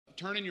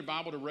Turn in your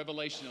Bible to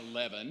Revelation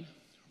 11,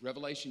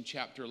 Revelation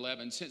chapter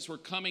 11. Since we're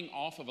coming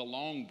off of a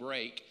long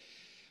break,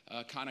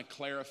 kind of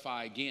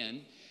clarify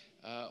again,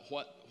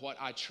 what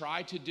I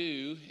try to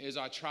do is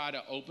I try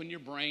to open your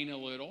brain a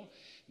little,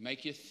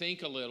 make you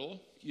think a little.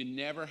 You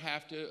never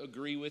have to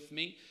agree with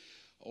me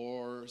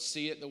or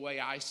see it the way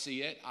I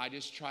see it. I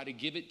just try to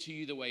give it to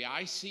you the way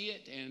I see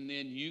it, and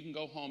then you can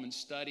go home and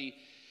study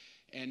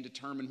and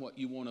determine what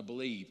you want to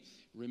believe.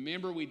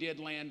 Remember, we did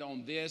land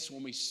on this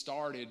when we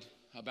started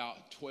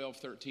about 12,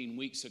 13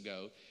 weeks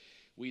ago.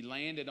 We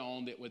landed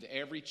on that with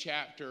every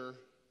chapter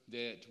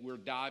that we're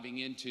diving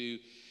into,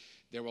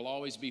 there will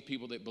always be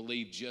people that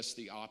believe just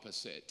the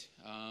opposite.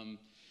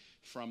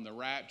 From the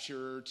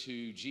rapture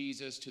to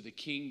Jesus to the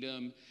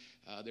kingdom,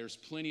 there's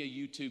plenty of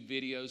YouTube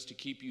videos to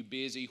keep you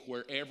busy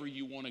wherever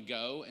you want to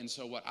go. And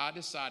so what I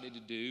decided to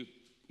do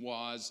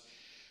was,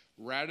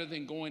 rather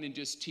than going and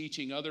just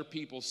teaching other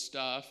people's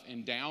stuff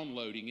and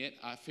downloading it,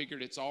 I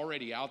figured it's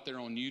already out there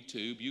on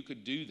YouTube. You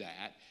could do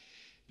that.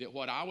 That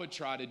what I would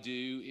try to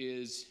do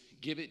is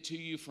give it to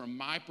you from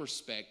my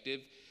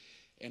perspective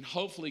and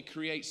hopefully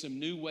create some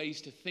new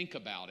ways to think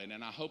about it.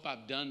 And I hope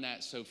I've done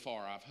that so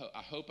far.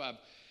 I hope I've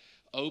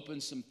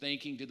opened some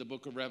thinking to the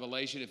book of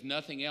Revelation. If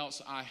nothing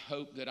else, I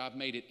hope that I've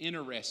made it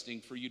interesting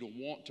for you to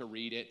want to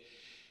read it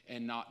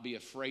and not be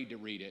afraid to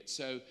read it.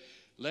 So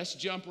let's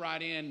jump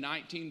right in,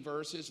 19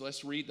 verses.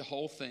 Let's read the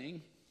whole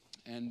thing,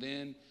 and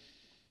then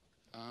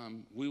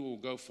we will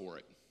go for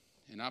it.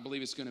 And I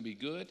believe it's going to be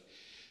good.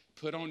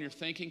 Put on your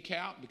thinking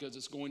cap because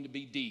it's going to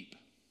be deep.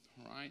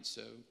 All right,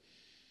 so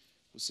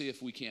we'll see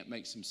if we can't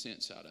make some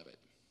sense out of it.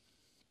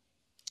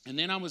 And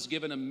then I was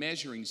given a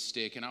measuring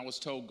stick, and I was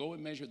told, go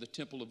and measure the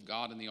temple of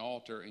God and the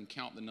altar and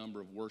count the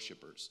number of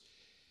worshipers.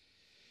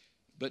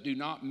 But do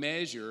not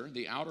measure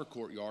the outer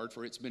courtyard,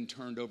 for it's been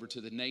turned over to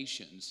the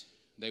nations.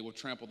 They will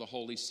trample the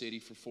holy city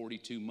for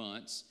 42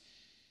 months.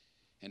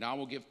 And I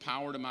will give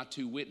power to my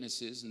two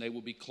witnesses, and they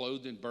will be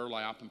clothed in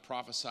burlap and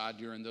prophesy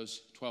during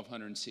those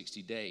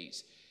 1,260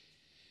 days.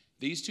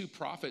 These two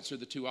prophets are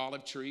the two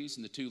olive trees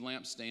and the two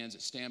lampstands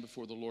that stand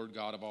before the Lord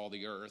God of all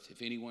the earth.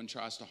 If anyone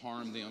tries to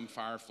harm them,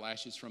 fire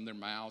flashes from their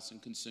mouths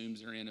and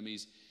consumes their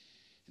enemies.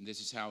 And this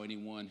is how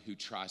anyone who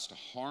tries to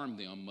harm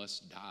them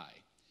must die.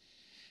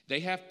 They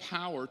have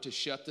power to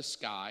shut the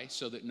sky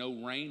so that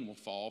no rain will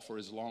fall for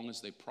as long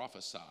as they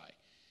prophesy.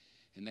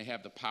 And they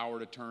have the power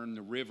to turn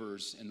the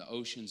rivers and the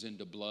oceans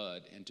into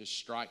blood and to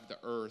strike the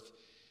earth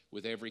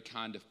with every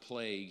kind of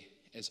plague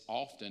as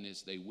often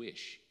as they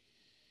wish.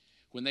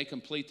 When they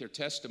complete their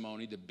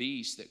testimony, the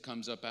beast that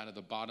comes up out of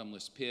the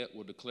bottomless pit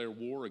will declare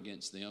war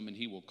against them, and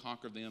he will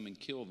conquer them and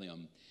kill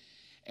them.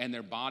 And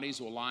their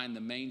bodies will lie in the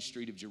main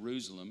street of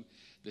Jerusalem,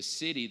 the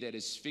city that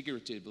is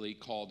figuratively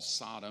called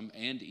Sodom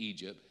and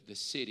Egypt, the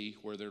city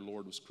where their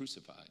Lord was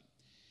crucified.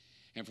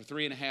 And for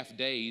 3.5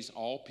 days,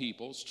 all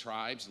peoples,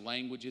 tribes,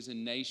 languages,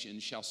 and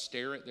nations shall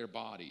stare at their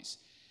bodies.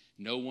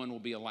 No one will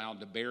be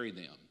allowed to bury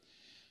them.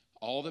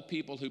 All the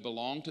people who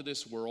belong to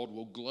this world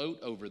will gloat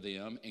over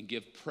them and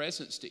give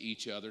presents to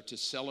each other to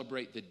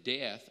celebrate the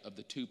death of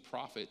the two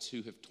prophets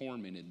who have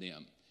tormented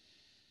them.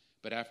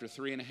 But after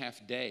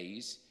 3.5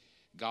 days,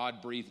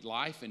 God breathed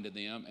life into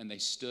them, and they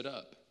stood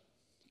up.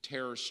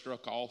 Terror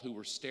struck all who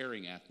were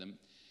staring at them.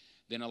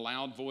 Then a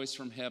loud voice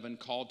from heaven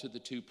called to the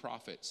two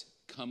prophets,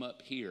 "Come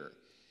up here."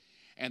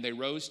 And they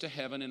rose to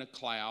heaven in a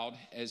cloud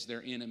as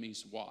their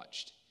enemies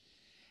watched.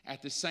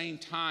 At the same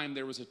time,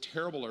 there was a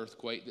terrible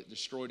earthquake that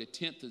destroyed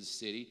 1/10 of the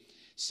city.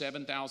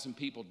 7,000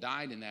 people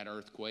died in that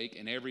earthquake,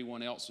 and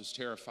everyone else was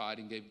terrified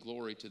and gave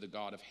glory to the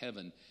God of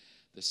heaven.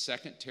 The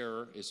second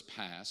terror is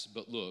past,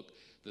 but look,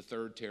 the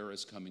third terror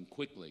is coming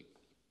quickly.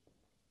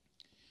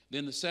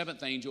 Then the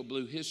seventh angel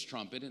blew his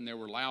trumpet, and there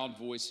were loud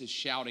voices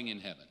shouting in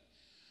heaven,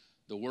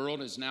 "The world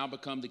has now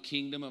become the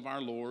kingdom of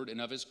our Lord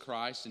and of his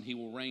Christ, and he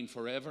will reign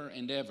forever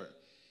and ever."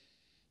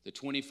 The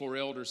 24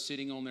 elders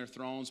sitting on their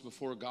thrones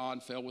before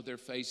God fell with their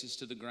faces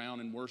to the ground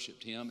and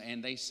worshiped him.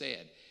 And they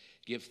said,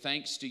 We give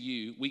thanks to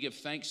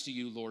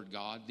you, Lord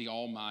God, the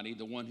Almighty,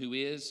 the one who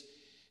is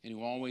and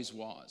who always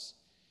was.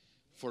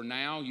 For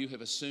now you have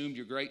assumed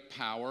your great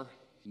power,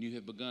 and you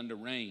have begun to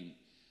reign.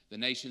 The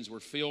nations were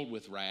filled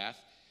with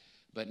wrath,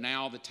 but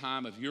now the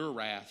time of your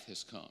wrath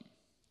has come.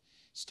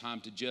 It's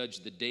time to judge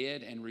the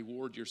dead and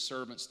reward your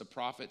servants, the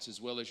prophets, as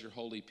well as your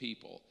holy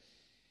people.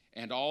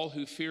 And all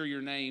who fear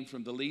your name,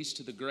 from the least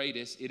to the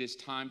greatest, it is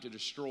time to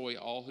destroy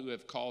all who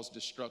have caused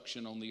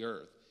destruction on the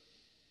earth.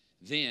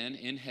 Then,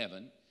 in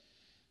heaven,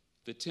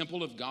 the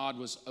temple of God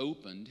was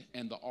opened,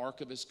 and the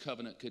ark of his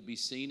covenant could be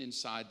seen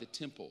inside the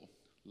temple.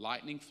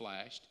 Lightning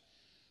flashed,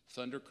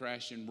 thunder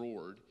crashed and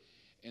roared,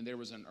 and there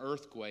was an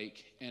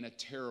earthquake and a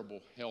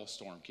terrible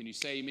hailstorm. Can you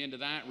say amen to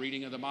that,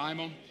 reading of the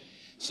Bible?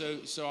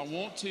 So I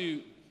want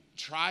to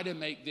try to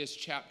make this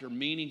chapter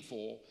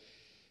meaningful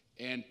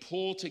and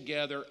pull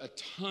together a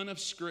ton of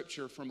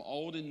scripture from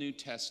Old and New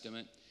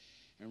Testament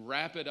and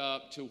wrap it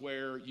up to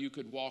where you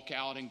could walk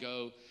out and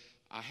go,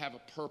 I have a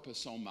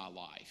purpose on my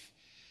life.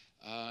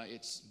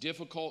 It's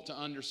difficult to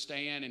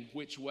understand in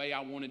which way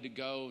I wanted to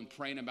go and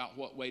praying about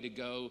what way to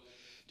go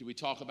Do we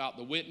talk about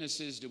the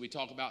witnesses? Do we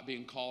talk about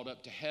being called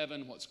up to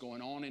heaven? What's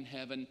going on in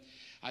heaven?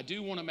 I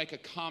do want to make a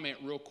comment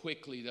real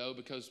quickly, though,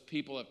 because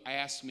people have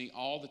asked me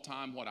all the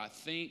time what I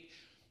think.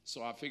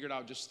 So I figured I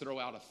would just throw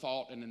out a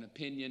thought and an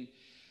opinion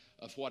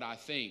of what I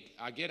think.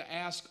 I get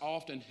asked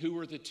often, who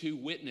are the two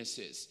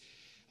witnesses?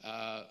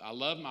 I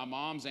love my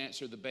mom's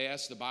answer the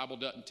best. The Bible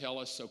doesn't tell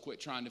us, so quit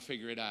trying to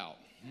figure it out.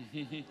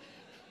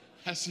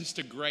 That's just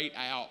a great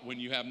out when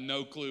you have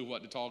no clue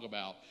what to talk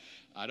about.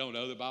 I don't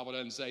know, the Bible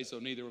doesn't say, so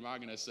neither am I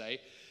going to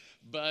say.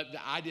 But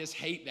I just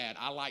hate that.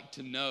 I like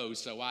to know,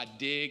 so I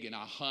dig and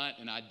I hunt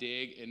and I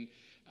dig, and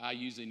I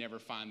usually never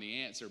find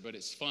the answer, but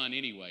it's fun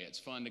anyway. It's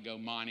fun to go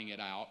mining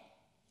it out.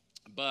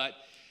 But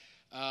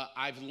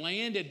I've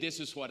landed, this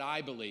is what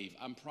I believe.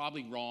 I'm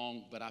probably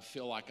wrong, but I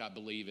feel like I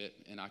believe it,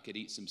 and I could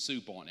eat some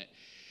soup on it.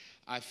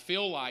 I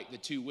feel like the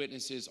two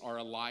witnesses are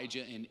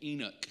Elijah and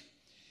Enoch.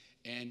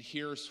 And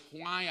here's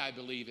why I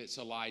believe it's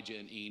Elijah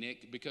and Enoch,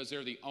 because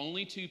they're the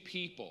only two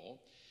people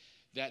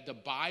that the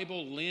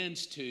Bible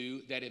lends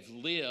to that have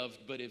lived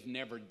but have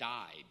never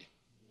died.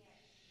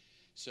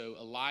 So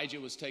Elijah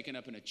was taken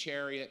up in a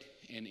chariot,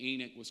 and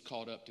Enoch was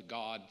caught up to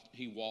God.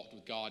 He walked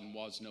with God and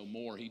was no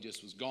more. He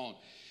just was gone.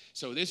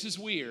 So this is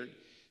weird.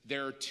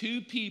 There are two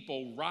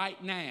people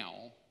right now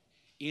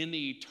in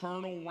the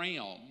eternal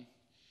realm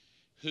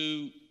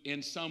who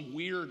in some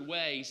weird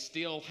way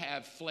still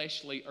have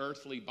fleshly,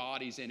 earthly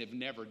bodies and have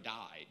never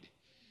died.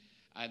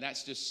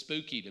 That's just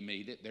spooky to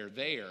me that they're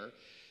there.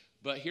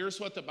 But here's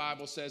what the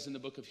Bible says in the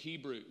book of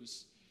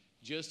Hebrews.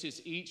 Just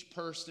as each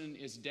person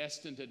is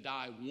destined to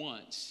die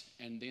once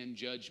and then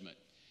judgment.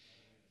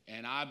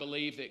 And I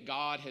believe that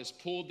God has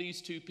pulled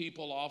these two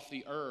people off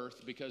the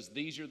earth because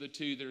these are the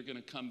two that are going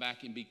to come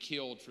back and be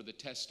killed for the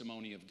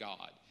testimony of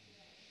God.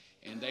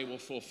 And they will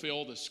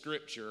fulfill the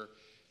scripture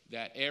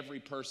that every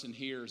person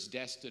here is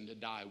destined to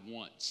die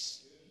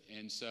once.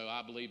 And so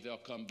I believe they'll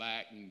come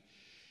back and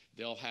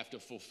they'll have to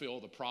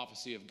fulfill the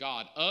prophecy of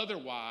God.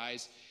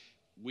 Otherwise,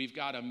 we've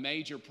got a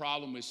major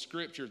problem with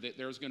scripture that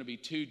there's going to be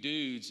two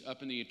dudes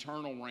up in the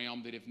eternal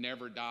realm that have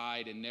never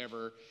died and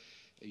never,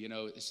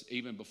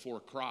 even before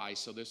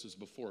Christ. So this was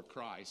before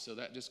Christ. So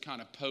that just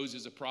kind of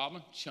poses a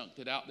problem. Chunked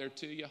it out there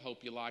to you.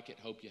 Hope you like it.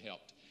 Hope you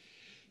helped.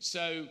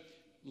 So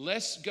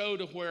let's go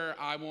to where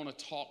I want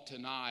to talk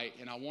tonight,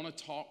 and I want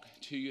to talk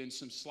to you in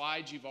some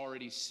slides you've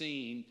already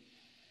seen,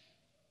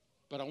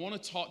 but I want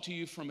to talk to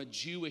you from a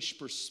Jewish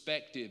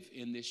perspective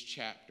in this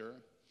chapter.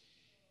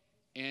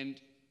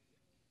 And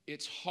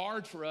it's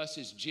hard for us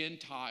as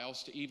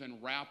Gentiles to even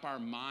wrap our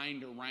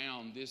mind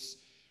around this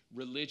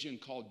religion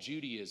called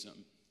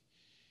Judaism.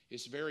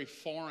 It's very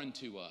foreign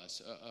to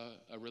us,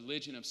 a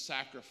religion of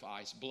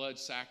sacrifice, blood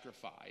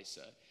sacrifice,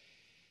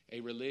 a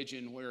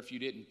religion where if you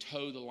didn't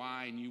toe the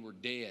line, you were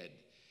dead.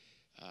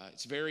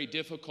 It's very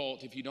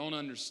difficult if you don't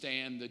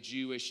understand the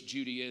Jewish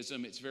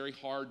Judaism. It's very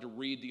hard to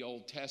read the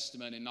Old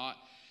Testament and not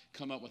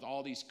come up with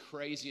all these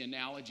crazy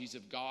analogies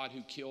of God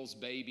who kills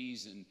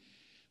babies and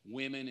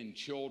women and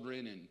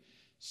children, and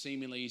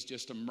seemingly he's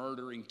just a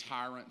murdering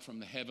tyrant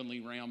from the heavenly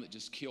realm that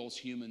just kills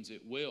humans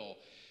at will,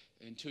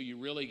 until you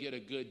really get a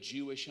good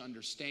Jewish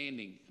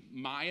understanding.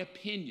 My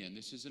opinion,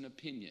 this is an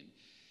opinion,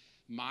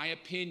 my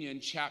opinion,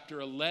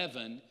 chapter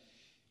 11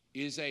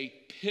 is a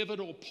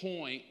pivotal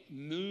point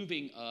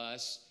moving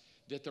us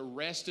that the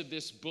rest of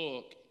this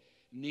book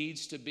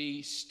needs to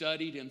be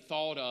studied and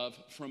thought of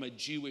from a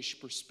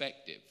Jewish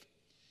perspective.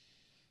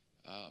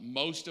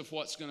 Most of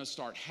what's going to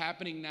start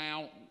happening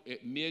now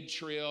at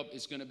mid-trib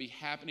is going to be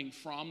happening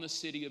from the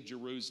city of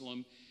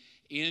Jerusalem,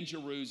 in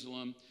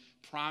Jerusalem,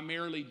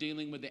 primarily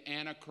dealing with the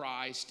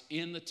Antichrist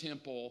in the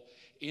temple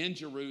in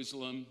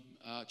Jerusalem,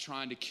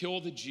 trying to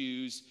kill the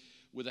Jews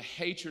with a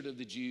hatred of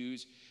the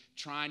Jews,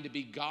 trying to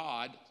be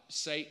God,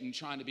 Satan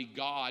trying to be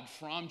God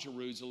from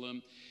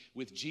Jerusalem,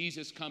 with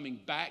Jesus coming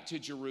back to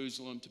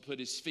Jerusalem to put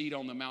his feet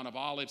on the Mount of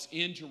Olives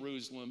in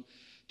Jerusalem,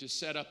 to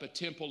set up a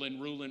temple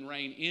and rule and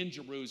reign in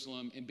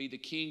Jerusalem and be the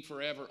king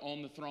forever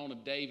on the throne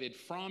of David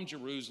from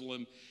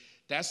Jerusalem.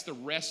 That's the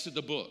rest of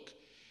the book.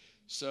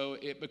 So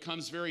it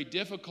becomes very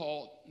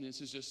difficult, and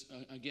this is just,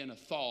 again, a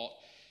thought.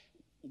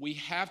 We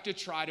have to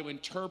try to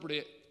interpret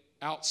it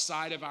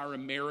outside of our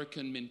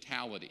American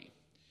mentality.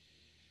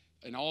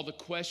 And all the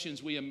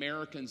questions we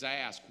Americans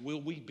ask, will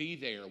we be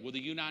there? Will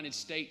the United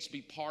States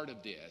be part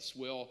of this?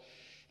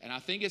 And I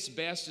think it's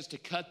best just to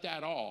cut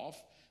that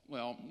off.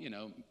 Well,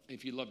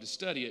 if you love to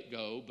study it,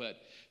 go.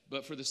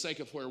 But for the sake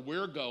of where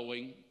we're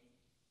going,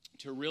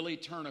 to really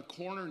turn a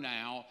corner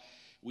now,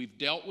 we've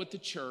dealt with the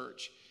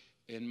church.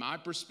 In my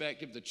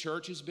perspective, the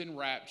church has been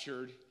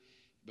raptured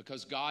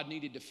because God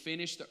needed to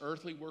finish the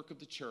earthly work of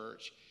the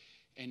church.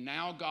 And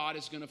now God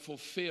is going to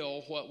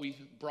fulfill what we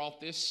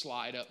brought this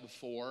slide up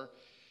before.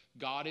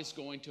 God is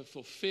going to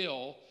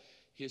fulfill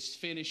his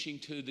finishing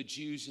to the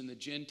Jews and the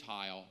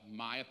Gentile.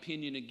 My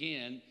opinion,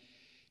 again,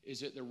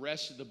 is that the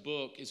rest of the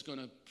book is going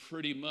to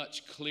pretty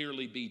much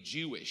clearly be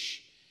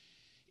Jewish,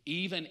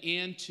 even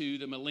into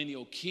the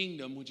millennial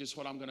kingdom, which is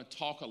what I'm going to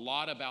talk a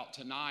lot about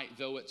tonight,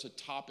 though it's a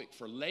topic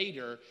for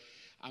later.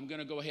 I'm going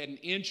to go ahead and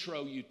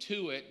intro you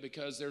to it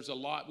because there's a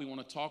lot we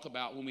want to talk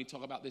about when we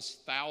talk about this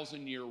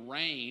 1,000-year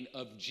reign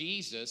of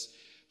Jesus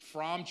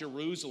from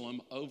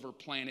Jerusalem over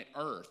planet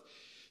Earth.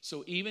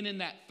 So even in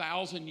that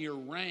 1,000-year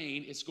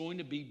reign, it's going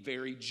to be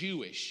very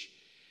Jewish.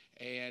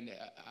 And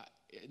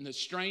the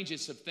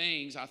strangest of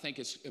things, I think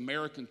as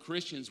American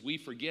Christians, we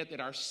forget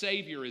that our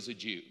Savior is a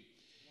Jew.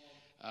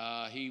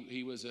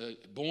 He was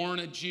born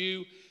a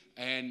Jew.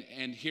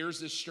 And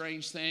here's the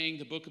strange thing.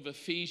 The book of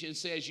Ephesians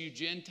says you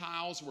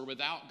Gentiles were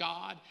without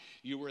God.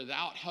 You were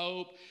without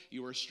hope.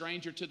 You were a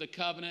stranger to the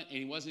covenant. And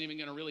he wasn't even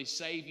going to really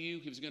save you.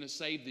 He was going to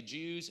save the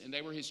Jews. And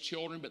they were his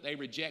children, but they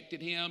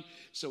rejected him.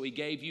 So he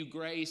gave you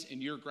grace,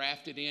 and you're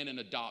grafted in and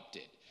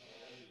adopted.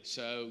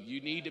 So you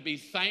need to be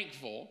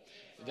thankful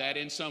that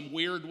in some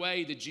weird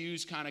way the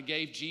Jews kind of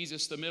gave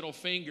Jesus the middle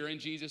finger. And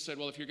Jesus said,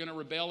 well, if you're going to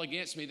rebel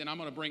against me, then I'm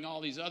going to bring all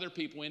these other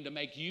people in to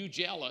make you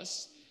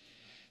jealous.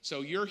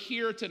 So you're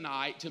here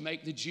tonight to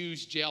make the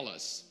Jews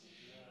jealous.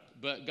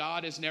 But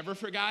God has never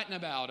forgotten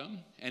about them,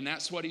 and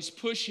that's what he's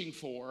pushing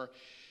for.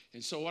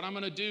 And so what I'm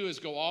going to do is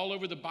go all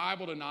over the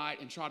Bible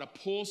tonight and try to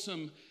pull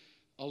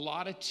a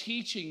lot of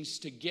teachings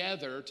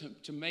together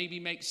to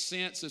maybe make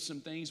sense of some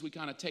things we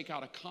kind of take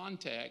out of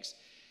context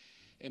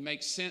and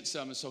make sense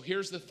of them. So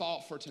here's the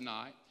thought for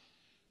tonight.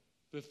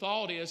 The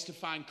thought is to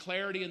find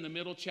clarity in the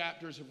middle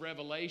chapters of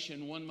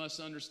Revelation, one must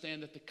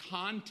understand that the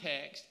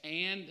context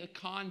and the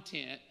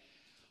content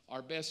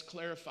are best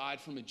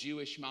clarified from a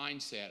Jewish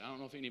mindset. I don't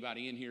know if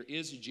anybody in here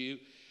is a Jew.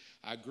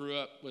 I grew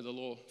up with a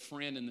little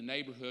friend in the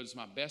neighborhood. It was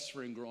my best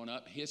friend growing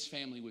up. His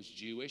family was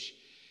Jewish,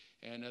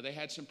 and they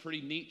had some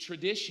pretty neat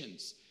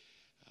traditions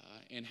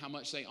in how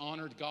much they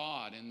honored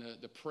God and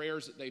the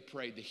prayers that they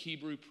prayed, the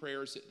Hebrew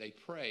prayers that they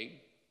prayed.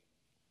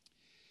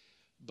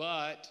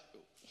 But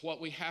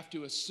what we have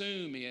to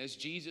assume is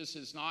Jesus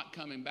is not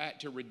coming back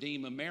to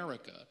redeem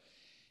America.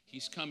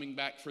 He's coming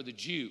back for the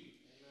Jew.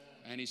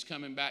 And he's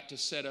coming back to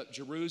set up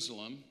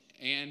Jerusalem.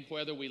 And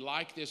whether we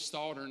like this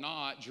thought or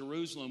not,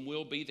 Jerusalem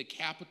will be the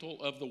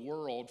capital of the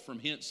world from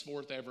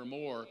henceforth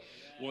evermore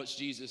once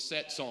Jesus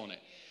sets on it.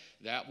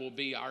 That will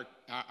be our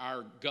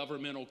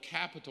governmental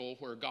capital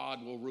where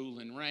God will rule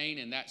and reign,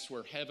 and that's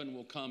where heaven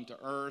will come to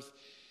earth,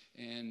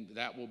 and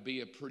that will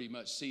be a pretty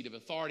much seat of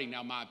authority.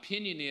 Now, my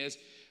opinion is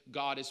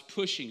God is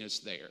pushing us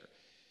there.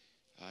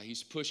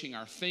 He's pushing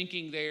our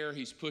thinking there.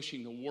 He's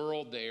pushing the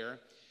world there.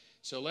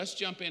 So let's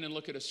jump in and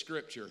look at a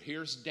scripture.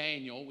 Here's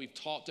Daniel. We've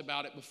talked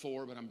about it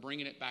before, but I'm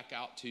bringing it back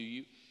out to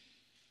you.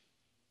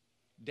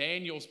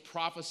 Daniel's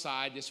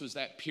prophesied, this was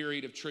that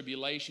period of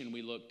tribulation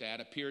we looked at.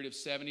 A period of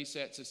 70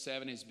 sets of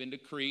 7 has been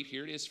decreed.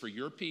 Here it is for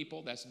your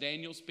people. That's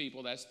Daniel's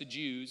people. That's the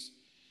Jews.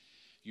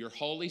 Your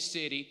holy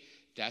city.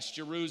 That's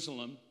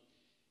Jerusalem.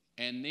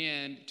 And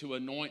then to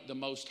anoint the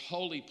most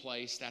holy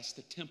place, that's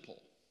the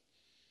temple.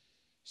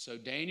 So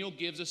Daniel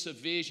gives us a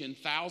vision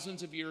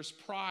thousands of years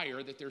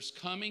prior that there's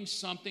coming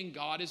something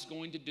God is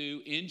going to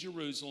do in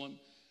Jerusalem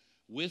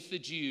with the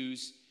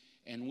Jews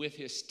and with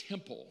his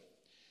temple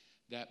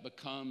that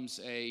becomes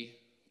a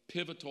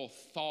pivotal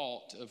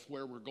thought of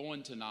where we're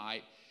going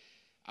tonight.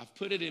 I've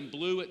put it in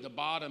blue at the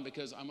bottom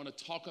because I'm going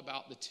to talk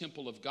about the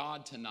temple of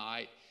God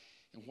tonight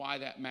and why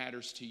that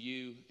matters to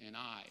you and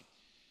I.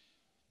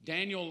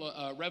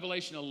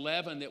 Revelation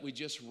 11 that we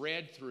just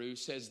read through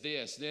says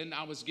this, then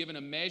I was given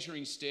a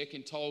measuring stick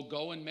and told,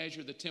 go and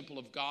measure the temple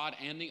of God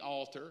and the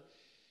altar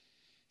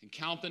and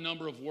count the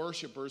number of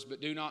worshipers,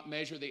 but do not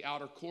measure the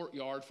outer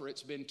courtyard, for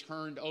it's been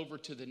turned over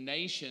to the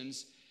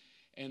nations,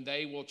 and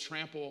they will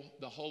trample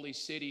the holy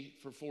city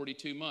for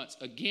 42 months.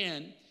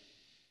 Again,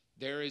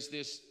 there is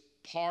this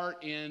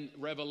part in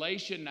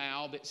Revelation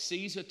now that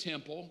sees a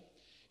temple,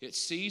 it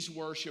sees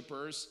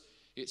worshipers,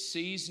 it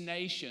sees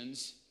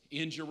nations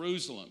in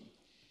Jerusalem.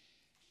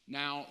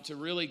 Now, to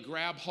really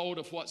grab hold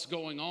of what's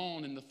going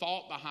on and the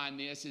thought behind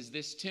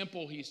this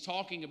temple he's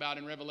talking about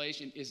in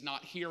Revelation is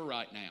not here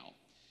right now.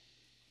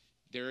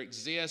 There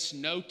exists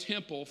no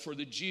temple for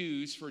the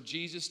Jews for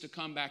Jesus to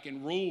come back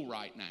and rule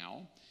right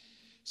now.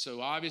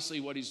 So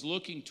obviously what he's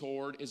looking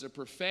toward is a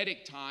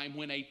prophetic time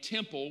when a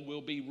temple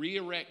will be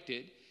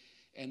re-erected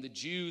and the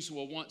Jews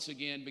will once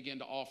again begin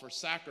to offer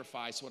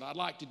sacrifice. What I'd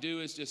like to do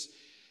is just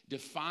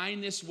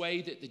define this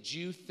way that the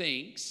Jew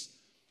thinks,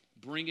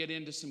 bring it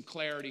into some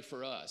clarity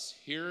for us.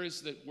 Here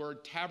is the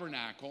word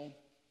tabernacle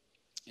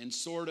and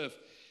sort of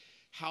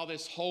how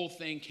this whole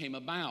thing came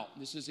about.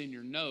 This is in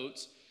your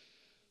notes.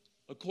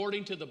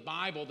 According to the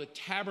Bible, the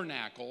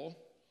tabernacle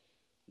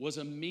was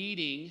a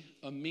meaning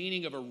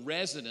of a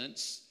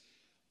residence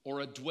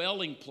or a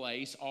dwelling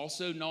place,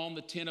 also known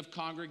the tent of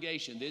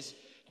congregation. This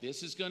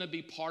is going to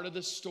be part of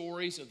the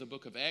stories of the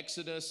book of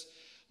Exodus,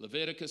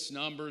 Leviticus,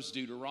 Numbers,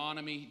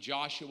 Deuteronomy,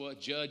 Joshua,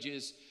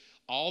 Judges,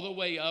 all the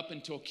way up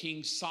until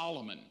King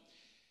Solomon.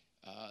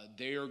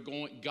 They are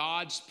going,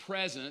 God's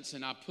presence,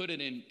 and I put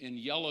it in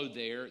yellow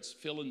there, it's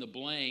fill in the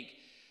blank.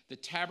 The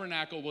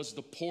tabernacle was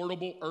the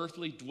portable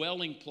earthly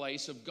dwelling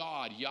place of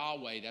God,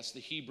 Yahweh. That's the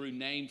Hebrew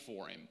name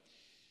for him.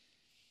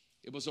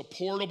 It was a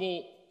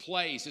portable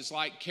place. It's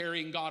like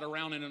carrying God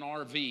around in an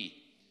RV.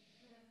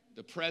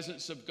 the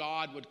presence of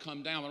God would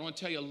come down. I want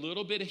to tell you a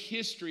little bit of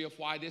history of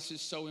why this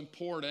is so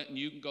important, and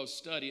you can go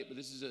study it, but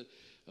this is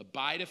a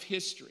bite of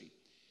history.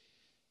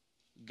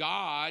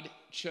 God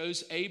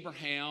chose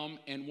Abraham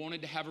and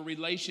wanted to have a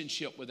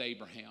relationship with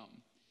Abraham.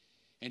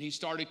 And he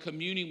started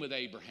communing with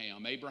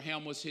Abraham.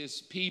 Abraham was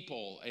his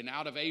people, and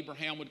out of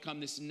Abraham would come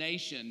this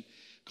nation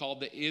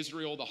called the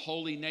Israel, the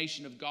holy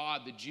nation of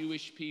God, the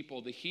Jewish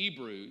people, the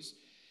Hebrews.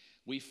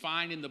 We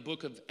find in the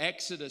book of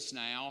Exodus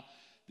now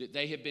that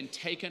they have been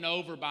taken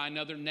over by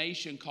another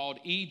nation called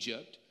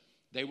Egypt.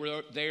 They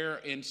were there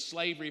in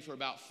slavery for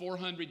about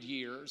 400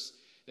 years.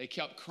 They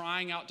kept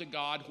crying out to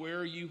God, "Where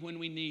are you when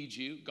we need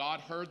you?"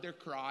 God heard their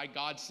cry.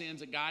 God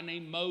sends a guy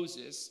named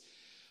Moses.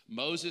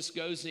 Moses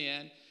goes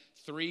in.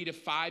 3 to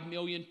 5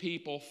 million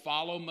people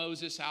follow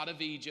Moses out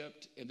of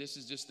Egypt, and this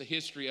is just the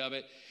history of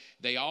it.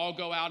 They all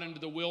go out into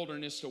the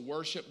wilderness to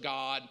worship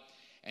God,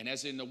 and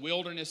as in the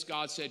wilderness,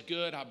 God said,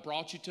 "Good, I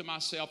brought you to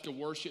myself to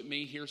worship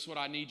me. Here's what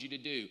I need you to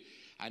do.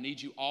 I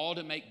need you all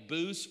to make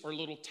booths or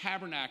little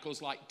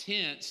tabernacles like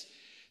tents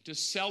to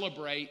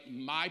celebrate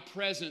my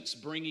presence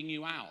bringing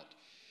you out."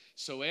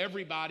 So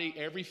everybody,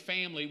 every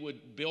family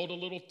would build a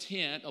little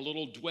tent, a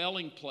little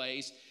dwelling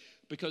place,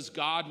 because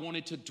God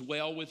wanted to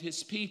dwell with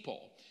his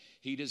people.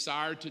 He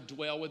desired to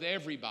dwell with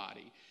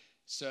everybody.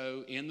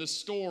 So in the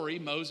story,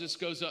 Moses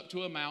goes up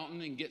to a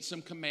mountain and gets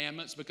some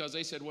commandments because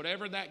they said,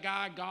 whatever that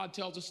guy God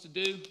tells us to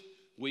do,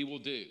 we will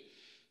do.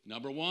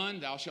 Number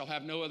 1, thou shalt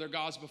have no other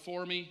gods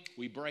before me.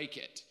 We break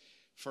it.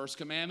 First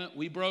commandment,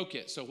 we broke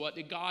it. So what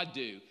did God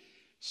do?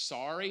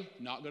 Sorry,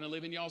 not going to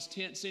live in y'all's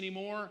tents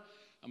anymore.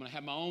 I'm going to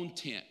have my own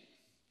tent.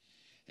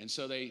 And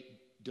so they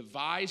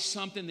devised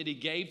something that he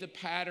gave the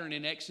pattern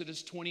in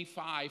Exodus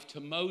 25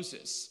 to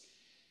Moses.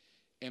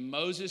 And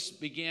Moses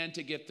began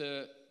to get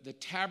the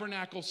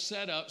tabernacle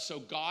set up so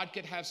God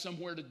could have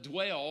somewhere to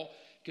dwell,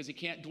 because he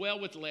can't dwell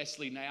with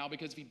Leslie now,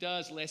 because if he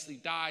does, Leslie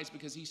dies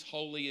because he's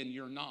holy and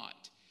you're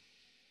not.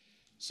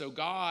 So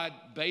God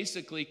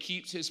basically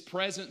keeps his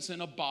presence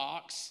in a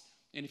box,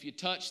 and if you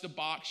touch the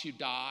box, you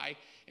die,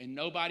 and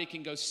nobody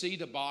can go see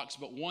the box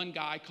but one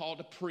guy called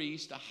a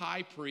priest, a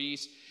high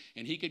priest,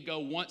 and he could go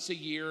once a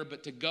year,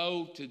 but to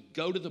go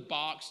to the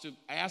box to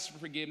ask for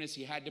forgiveness,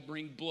 he had to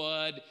bring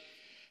blood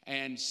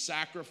and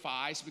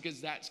sacrifice, because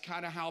that's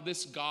kind of how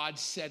this God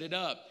set it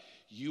up.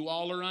 You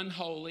all are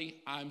unholy.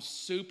 I'm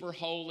super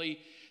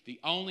holy. The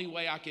only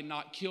way I can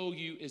not kill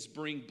you is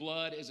bring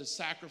blood as a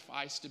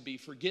sacrifice to be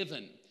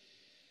forgiven.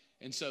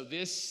 And so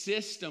this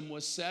system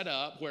was set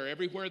up where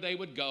everywhere they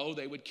would go,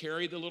 they would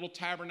carry the little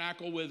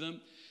tabernacle with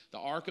them, the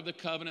Ark of the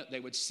Covenant. They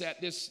would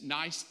set this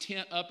nice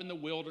tent up in the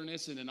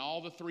wilderness, and then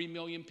all the 3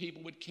 million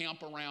people would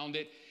camp around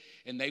it,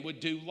 and they would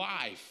do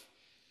life.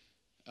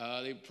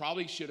 They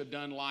probably should have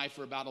done life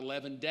for about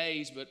 11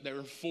 days, but there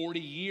were 40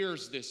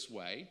 years this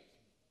way.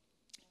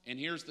 And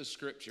here's the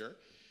scripture. It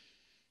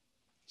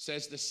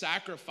says the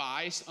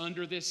sacrifice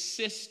under this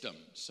system.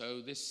 So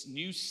this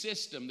new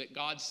system that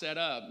God set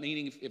up,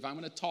 meaning if I'm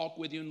going to talk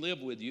with you and live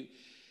with you,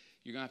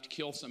 you're going to have to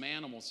kill some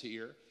animals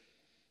here.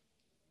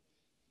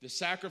 The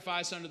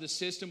sacrifice under the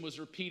system was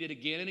repeated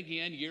again and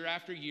again, year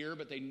after year,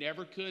 but they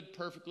never could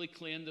perfectly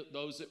cleanse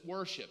those that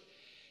worship.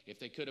 If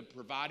they could have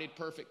provided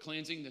perfect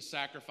cleansing, the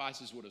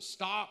sacrifices would have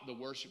stopped. The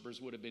worshipers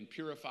would have been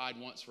purified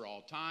once for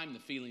all time. The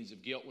feelings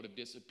of guilt would have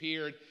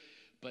disappeared.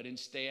 But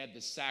instead,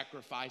 the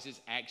sacrifices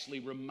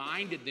actually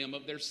reminded them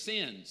of their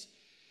sins.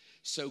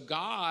 So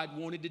God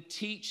wanted to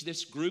teach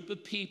this group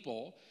of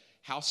people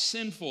how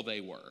sinful they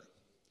were.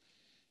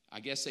 I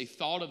guess they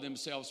thought of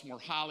themselves more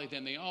highly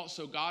than they ought.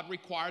 So God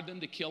required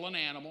them to kill an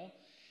animal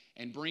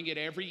and bring it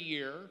every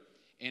year.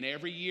 And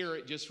every year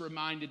it just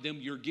reminded them,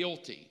 you're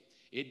guilty.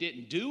 It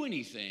didn't do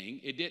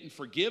anything. It didn't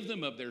forgive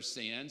them of their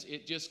sins.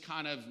 It just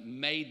kind of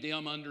made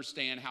them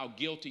understand how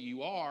guilty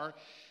you are,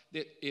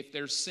 that if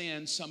there's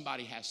sin,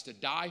 somebody has to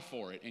die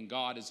for it. And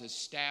God is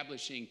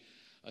establishing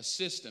a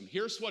system.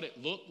 Here's what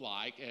it looked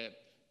like,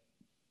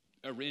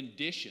 a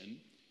rendition.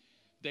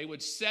 They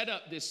would set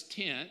up this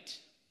tent,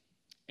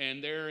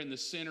 and there in the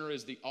center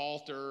is the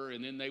altar,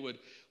 and then they would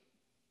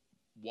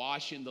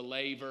wash in the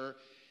laver.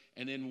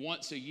 And then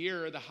once a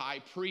year, the high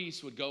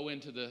priest would go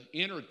into the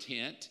inner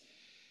tent,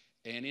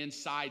 and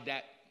inside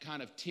that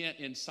kind of tent,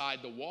 inside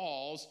the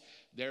walls,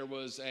 there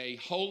was a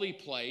holy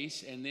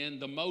place and then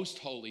the most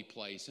holy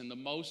place. And the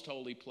most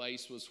holy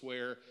place was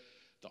where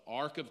the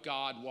Ark of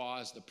God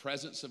was, the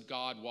presence of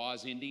God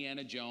was,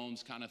 Indiana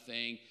Jones kind of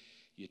thing.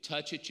 You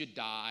touch it, you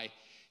die.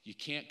 You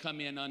can't come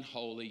in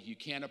unholy. You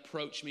can't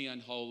approach me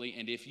unholy.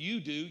 And if you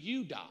do,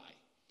 you die.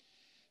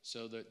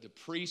 So the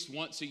priest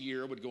once a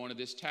year would go into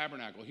this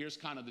tabernacle. Here's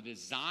kind of the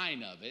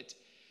design of it.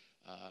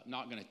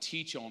 Not going to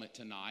teach on it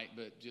tonight,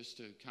 but just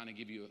to kind of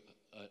give you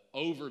an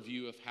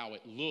overview of how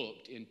it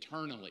looked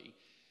internally.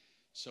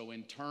 So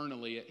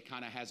internally, it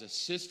kind of has a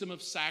system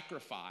of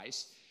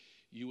sacrifice.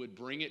 You would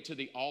bring it to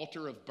the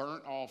altar of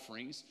burnt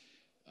offerings.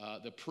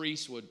 The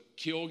priest would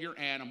kill your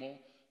animal.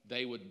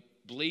 They would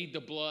bleed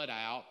the blood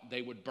out.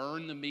 They would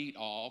burn the meat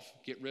off,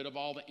 get rid of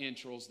all the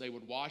entrails. They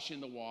would wash in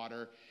the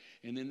water.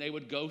 and then they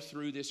would go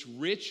through this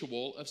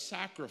ritual of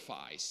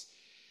sacrifice.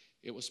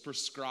 It was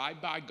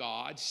prescribed by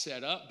God,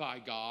 set up by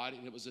God,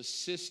 and it was a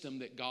system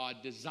that God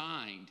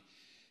designed.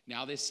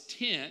 Now, this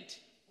tent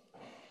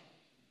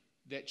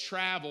that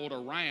traveled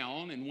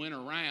around and went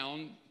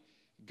around,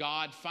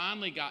 God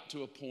finally got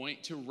to a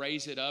point to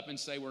raise it up and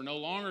say, we're no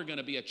longer going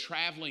to be a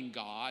traveling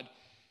God.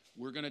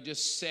 We're going to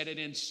just set it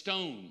in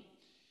stone.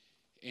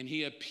 And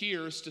he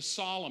appears to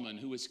Solomon,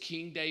 who was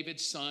King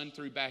David's son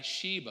through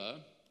Bathsheba.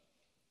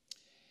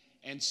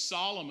 And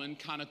Solomon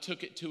kind of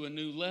took it to a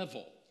new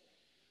level.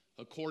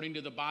 According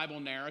to the Bible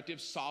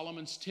narrative,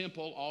 Solomon's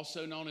temple,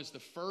 also known as the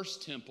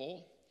first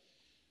temple,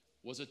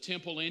 was a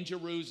temple in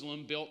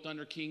Jerusalem built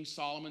under King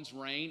Solomon's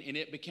reign, and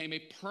it became a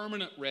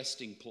permanent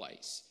resting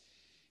place.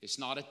 It's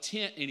not a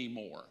tent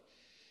anymore.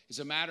 As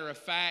a matter of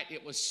fact,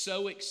 it was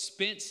so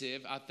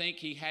expensive, I think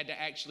he had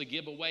to actually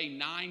give away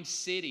 9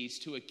 cities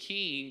to a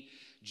king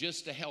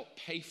just to help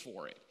pay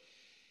for it.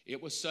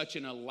 It was such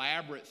an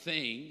elaborate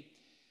thing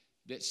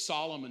that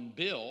Solomon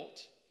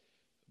built,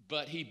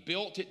 but he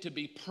built it to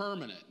be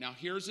permanent. Now,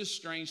 here's a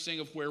strange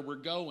thing of where we're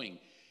going.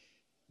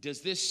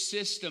 Does this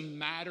system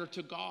matter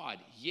to God?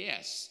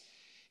 Yes.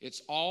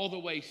 It's all the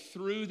way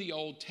through the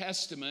Old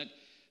Testament,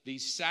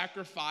 these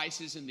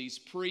sacrifices and these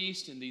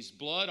priests and these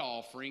blood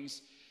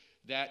offerings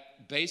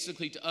that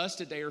basically to us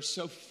today are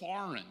so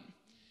foreign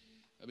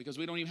because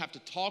we don't even have to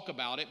talk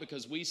about it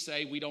because we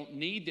say we don't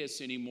need this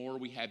anymore.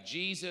 We have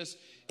Jesus.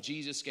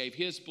 Jesus gave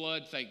his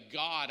blood. Thank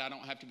God I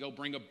don't have to go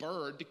bring a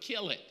bird to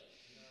kill it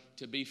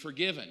to be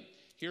forgiven.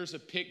 Here's a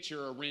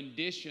picture, a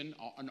rendition,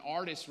 an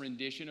artist's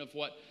rendition of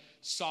what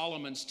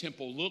Solomon's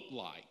temple looked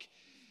like.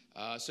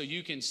 So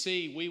you can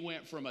see we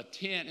went from a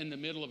tent in the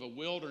middle of a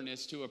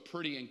wilderness to a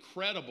pretty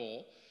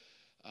incredible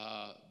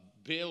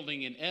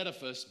building and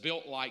edifice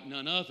built like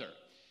none other.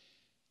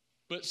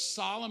 But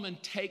Solomon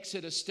takes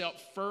it a step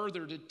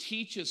further to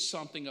teach us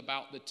something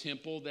about the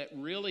temple that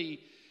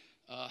really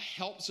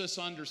helps us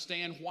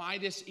understand why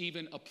this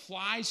even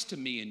applies to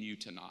me and you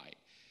tonight.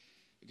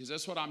 Because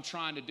that's what I'm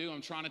trying to do.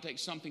 I'm trying to take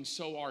something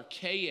so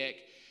archaic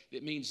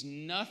that means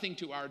nothing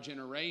to our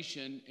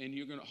generation, and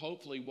you're going to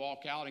hopefully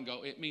walk out and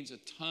go, it means a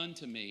ton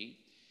to me.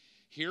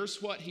 Here's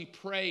what he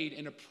prayed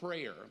in a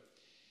prayer.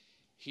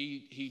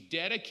 He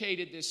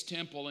dedicated this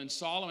temple, and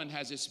Solomon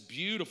has this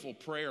beautiful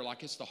prayer,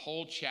 like it's the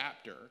whole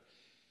chapter.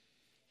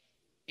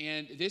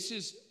 And this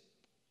is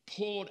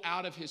pulled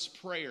out of his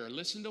prayer.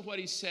 Listen to what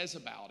he says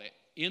about it.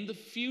 In the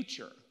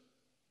future,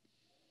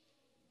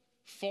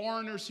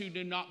 foreigners who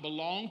do not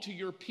belong to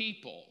your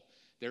people,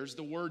 there's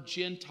the word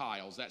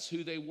Gentiles. That's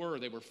who they were.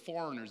 They were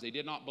foreigners. They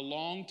did not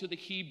belong to the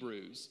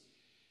Hebrews.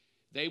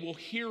 They will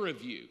hear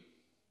of you.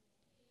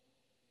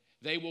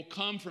 They will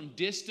come from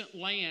distant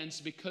lands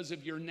because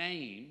of your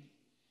name.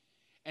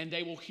 And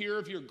they will hear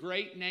of your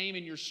great name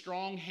and your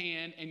strong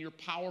hand and your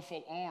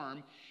powerful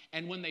arm.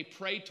 And when they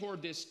pray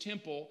toward this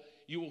temple,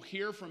 you will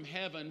hear from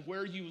heaven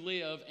where you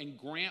live and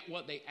grant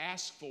what they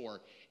ask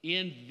for.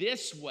 In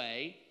this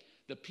way,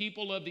 the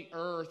people of the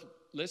earth,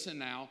 listen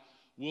now,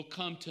 will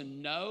come to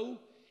know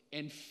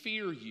and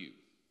fear you.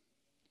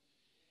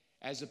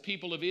 As the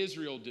people of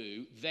Israel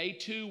do, they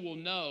too will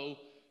know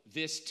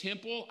this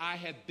temple I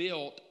have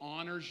built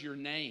honors your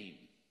name.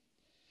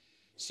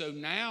 So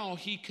now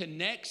he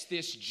connects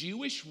this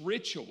Jewish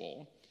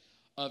ritual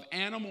of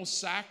animal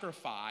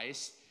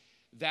sacrifice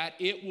that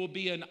it will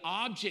be an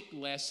object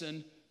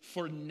lesson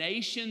for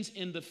nations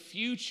in the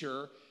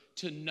future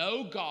to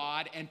know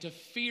God and to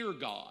fear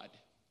God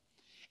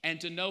and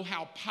to know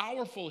how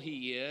powerful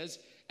he is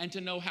and to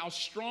know how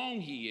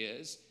strong he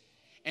is,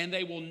 and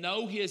they will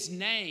know his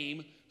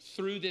name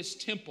through this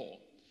temple.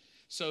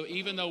 So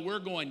even though we're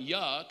going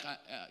yuck,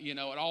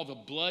 at all the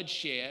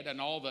bloodshed and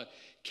all the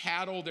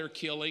cattle they're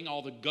killing,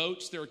 all the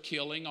goats they're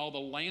killing, all the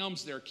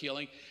lambs they're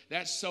killing,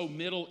 that's so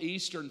Middle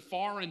Eastern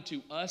foreign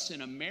to us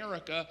in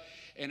America,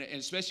 and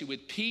especially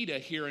with PETA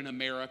here in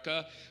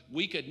America,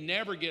 we could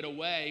never get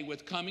away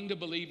with coming to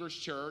Believers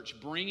Church,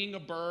 bringing a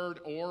bird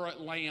or a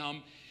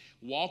lamb,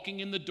 walking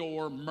in the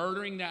door,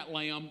 murdering that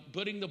lamb,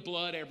 putting the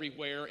blood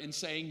everywhere, and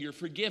saying you're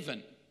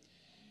forgiven.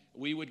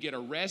 We would get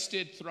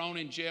arrested, thrown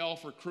in jail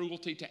for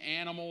cruelty to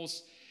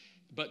animals.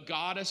 But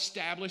God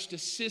established a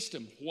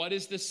system. What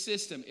is the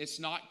system? It's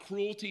not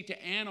cruelty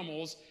to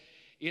animals.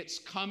 It's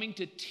coming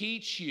to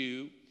teach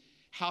you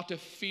how to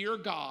fear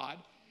God,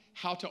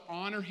 how to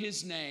honor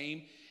his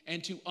name,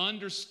 and to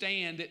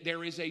understand that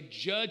there is a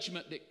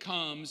judgment that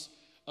comes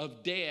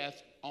of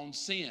death on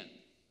sin.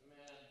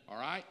 Amen. All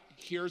right?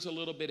 Here's a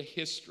little bit of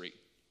history.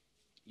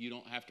 You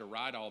don't have to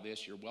write all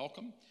this. You're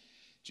welcome.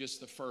 Just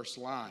the first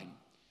line.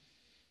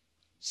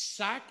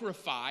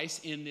 Sacrifice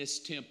in this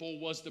temple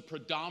was the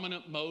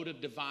predominant mode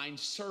of divine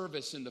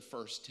service in the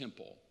first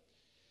temple.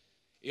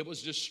 It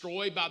was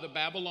destroyed by the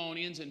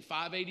Babylonians in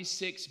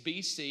 586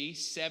 BC.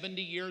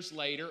 70 years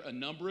later, a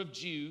number of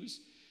Jews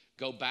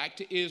go back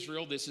to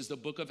Israel. This is the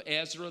book of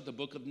Ezra, the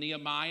book of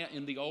Nehemiah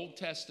in the Old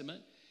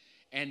Testament.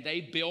 And they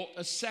built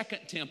a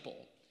second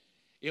temple.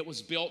 It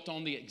was built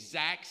on the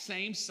exact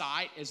same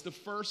site as the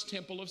first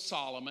temple of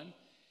Solomon.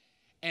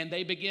 and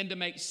they begin to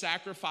make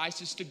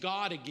sacrifices to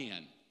God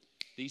again.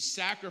 These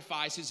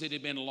sacrifices that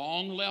had been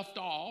long left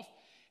off,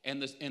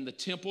 and the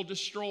temple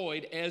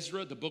destroyed.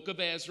 Ezra, the book of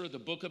Ezra, the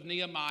book of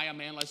Nehemiah,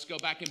 man, let's go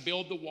back and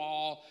build the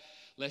wall.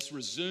 Let's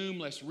resume,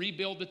 let's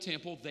rebuild the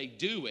temple. They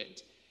do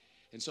it.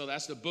 And so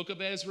that's the book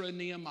of Ezra and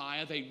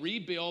Nehemiah. They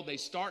rebuild, they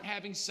start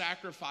having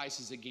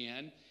sacrifices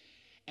again.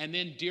 And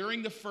then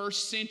during the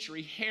first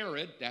century,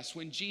 Herod, that's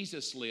when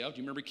Jesus lived.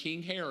 You remember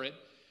King Herod,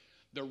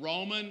 the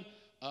Roman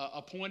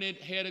appointed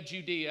head of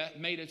Judea,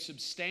 made a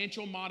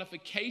substantial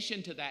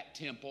modification to that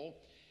temple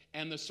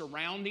and the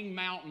surrounding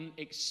mountain,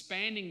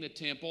 expanding the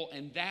temple,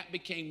 and that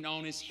became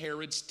known as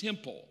Herod's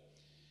temple.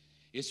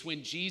 It's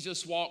when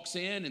Jesus walks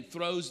in and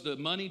throws the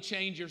money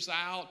changers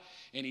out,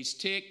 and he's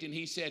ticked, and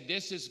he said,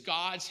 "This is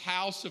God's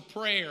house of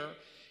prayer,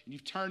 and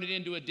you've turned it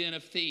into a den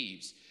of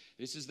thieves."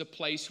 This is the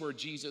place where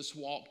Jesus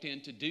walked in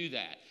to do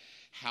that.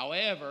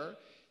 However,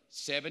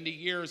 70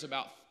 years,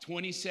 about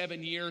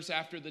 27 years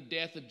after the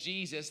death of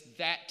Jesus,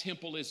 that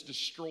temple is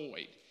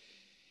destroyed.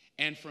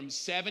 And from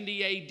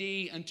 70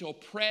 AD until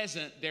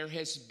present, there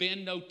has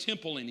been no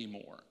temple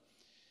anymore.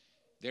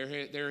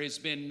 There has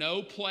been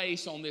no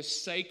place on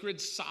this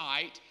sacred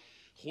site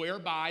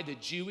whereby the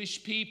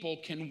Jewish people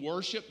can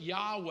worship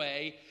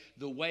Yahweh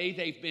the way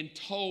they've been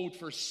told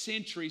for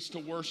centuries to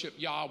worship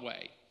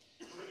Yahweh.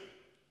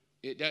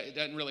 It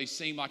doesn't really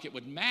seem like it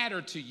would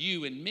matter to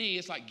you and me.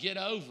 It's like, get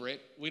over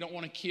it. We don't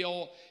want to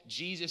kill.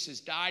 Jesus has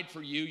died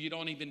for you. You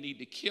don't even need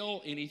to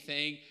kill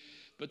anything.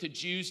 But the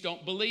Jews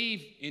don't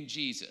believe in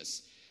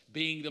Jesus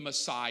being the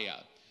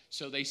Messiah.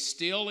 So they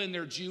still, in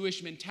their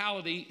Jewish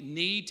mentality,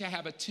 need to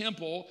have a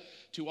temple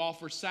to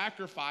offer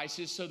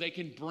sacrifices so they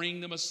can bring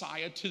the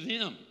Messiah to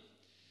them.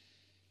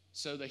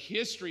 So the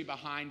history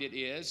behind it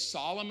is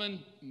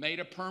Solomon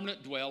made a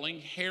permanent dwelling.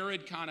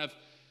 Herod kind of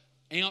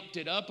amped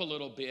it up a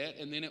little bit,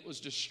 and then it was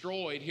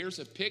destroyed. Here's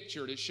a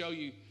picture to show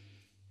you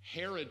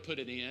Herod put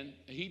it in.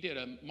 He did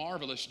a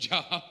marvelous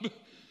job.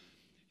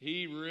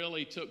 He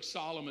really took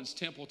Solomon's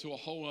temple to a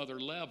whole other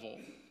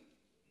level.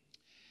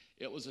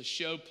 It was a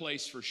show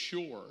place for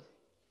sure.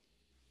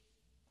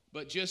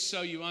 But just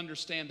so you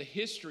understand the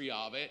history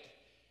of it,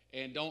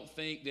 and don't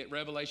think that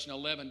Revelation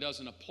 11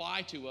 doesn't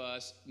apply to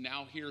us,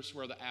 now here's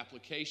where the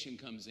application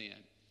comes in.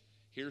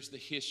 Here's the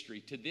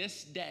history. To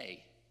this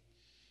day,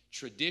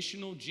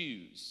 traditional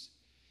Jews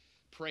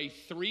pray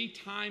 3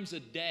 times a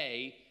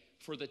day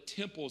for the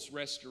temple's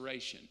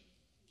restoration.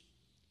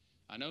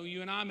 I know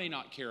you and I may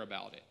not care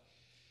about it,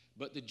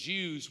 but the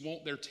Jews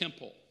want their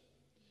temple.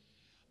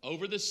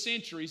 Over the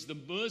centuries, the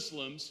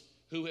Muslims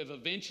who have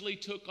eventually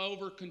took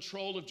over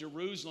control of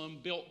Jerusalem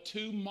built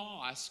 2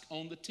 mosques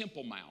on the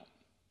Temple Mount,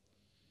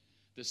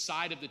 the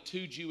site of the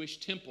 2 Jewish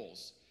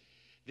temples.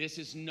 This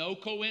is no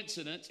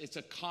coincidence. It's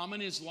a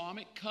common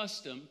Islamic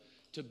custom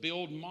to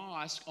build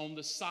mosques on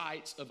the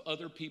sites of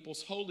other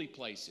people's holy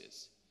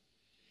places.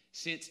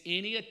 Since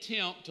any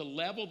attempt to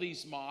level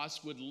these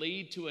mosques would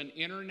lead to an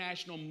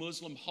international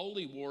Muslim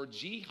holy war,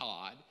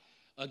 jihad,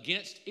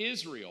 against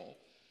Israel,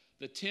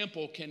 the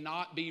temple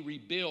cannot be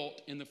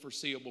rebuilt in the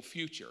foreseeable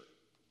future.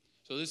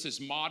 So this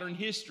is modern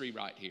history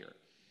right here.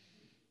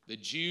 The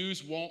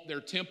Jews want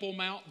their Temple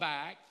Mount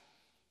back,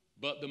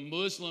 but the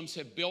Muslims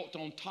have built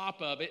on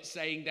top of it,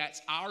 saying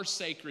that's our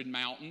sacred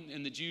mountain.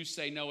 And the Jews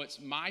say, no,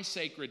 it's my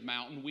sacred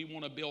mountain. We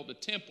want to build a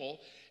temple.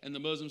 And the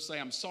Muslims say,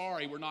 I'm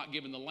sorry, we're not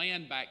giving the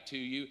land back to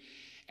you.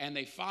 And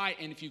they fight.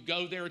 And if you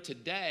go there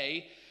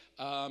today,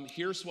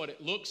 here's what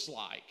it looks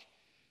like.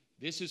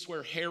 This is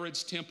where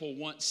Herod's temple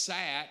once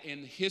sat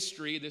in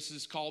history. This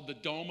is called the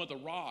Dome of the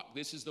Rock.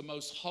 This is the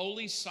most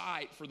holy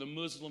site for the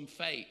Muslim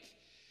faith.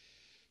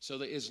 So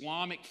the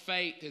Islamic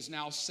faith is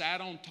now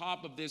sat on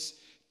top of this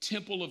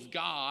temple of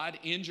God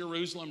in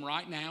Jerusalem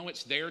right now.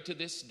 It's there to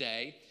this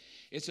day.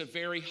 It's a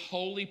very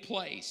holy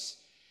place.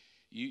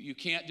 You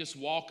can't just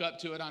walk up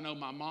to it. I know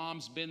my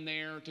mom's been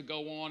there to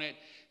go on it.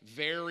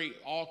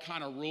 All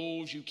kind of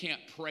rules. You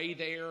can't pray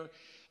there.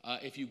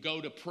 If you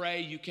go to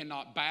pray, you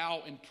cannot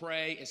bow and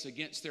pray. It's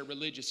against their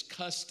religious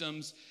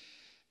customs.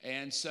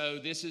 And so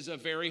this is a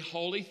very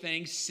holy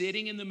thing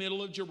sitting in the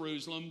middle of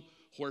Jerusalem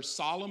where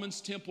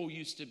Solomon's temple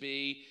used to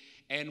be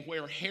and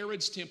where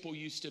Herod's temple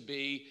used to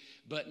be.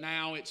 But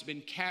now it's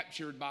been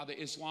captured by the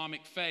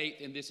Islamic faith,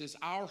 and this is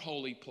our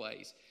holy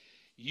place.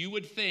 You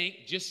would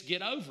think, just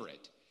get over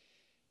it.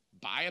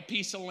 Buy a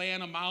piece of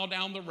land a mile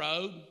down the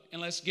road,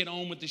 and let's get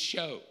on with the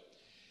show.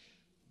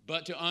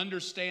 But to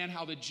understand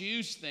how the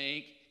Jews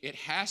think, it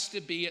has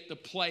to be at the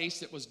place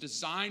that was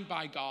designed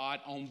by God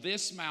on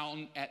this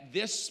mountain at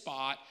this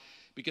spot,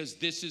 because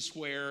this is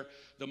where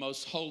the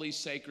most holy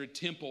sacred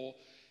temple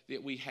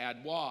that we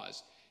had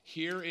was.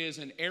 Here is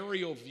an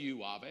aerial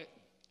view of it.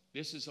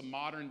 This is a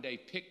modern day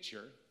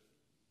picture.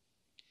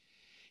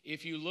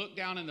 If you look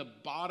down in the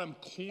bottom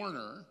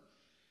corner,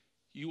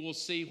 you will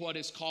see what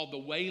is called the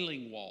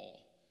Wailing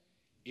Wall.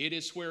 It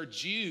is where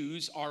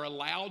Jews are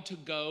allowed to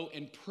go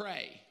and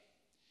pray.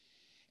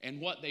 And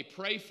what they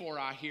pray for,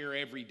 I hear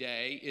every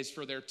day, is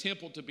for their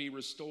temple to be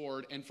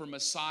restored and for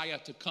Messiah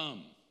to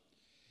come.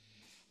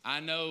 I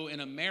know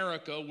in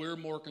America, we're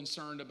more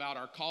concerned about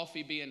our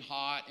coffee being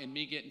hot and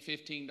me getting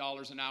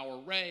 $15 an hour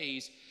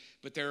raise.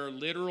 But there are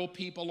literal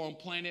people on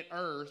planet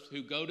Earth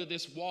who go to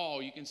this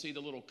wall. You can see the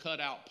little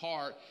cutout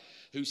part,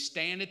 who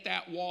stand at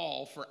that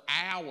wall for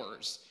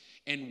hours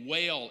and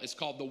wail. It's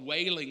called the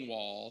Wailing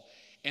Wall.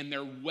 And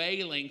they're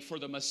wailing for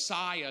the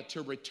Messiah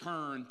to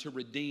return to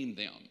redeem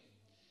them.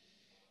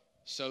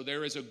 So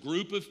there is a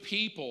group of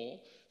people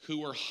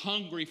who are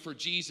hungry for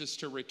Jesus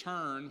to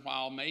return,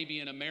 while maybe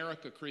in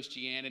America,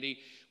 Christianity,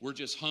 we're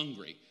just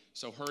hungry.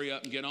 So hurry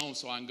up and get on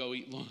so I can go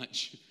eat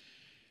lunch.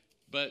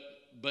 But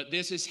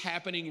this is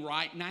happening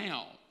right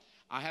now.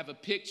 I have a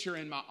picture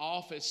in my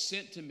office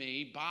sent to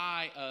me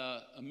by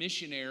a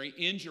missionary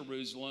in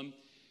Jerusalem.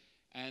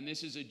 And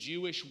this is a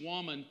Jewish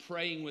woman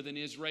praying with an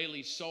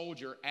Israeli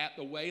soldier at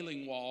the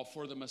Wailing Wall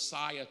for the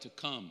Messiah to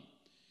come.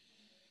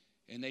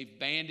 And they've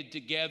banded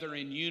together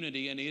in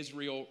unity, an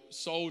Israel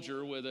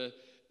soldier with a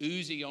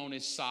Uzi on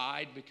his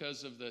side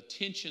because of the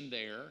tension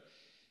there.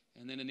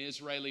 And then an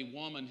Israeli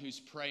woman who's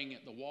praying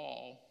at the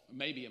wall.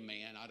 Maybe a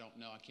man, I don't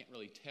know, I can't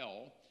really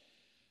tell.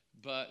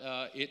 But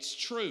it's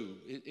true.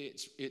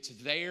 It's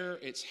there,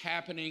 it's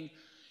happening,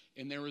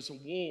 and there is a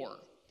war.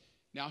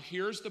 Now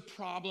here's the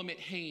problem at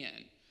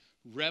hand.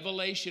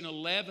 Revelation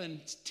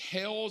 11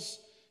 tells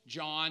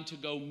John to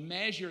go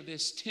measure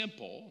this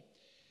temple,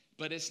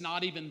 but it's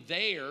not even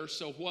there.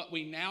 So what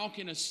we now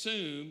can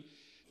assume,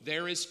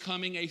 there is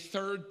coming a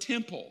third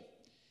temple.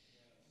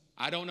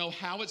 I don't know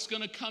how it's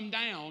going to come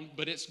down,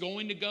 but it's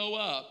going to go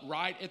up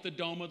right at the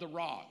Dome of the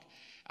Rock.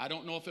 I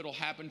don't know if it'll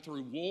happen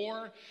through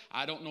war.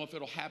 I don't know if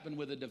it'll happen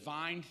with a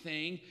divine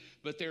thing,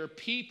 but there are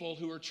people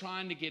who are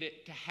trying to get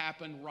it to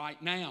happen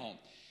right now.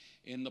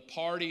 In the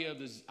party of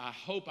the, I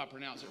hope I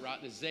pronounce it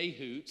right, the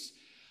Zehuts,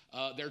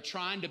 they're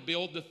trying to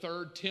build the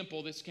third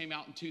temple. This came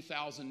out in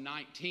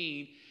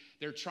 2019.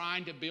 They're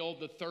trying to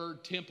build the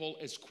third temple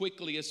as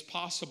quickly as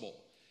possible.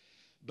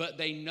 But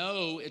they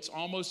know it's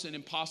almost an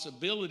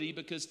impossibility,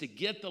 because to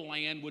get the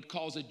land would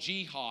cause a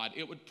jihad.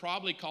 It would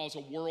probably cause a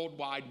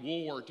worldwide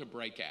war to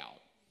break out.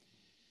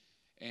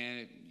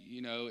 And,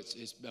 you know,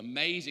 it's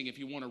amazing if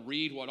you want to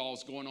read what all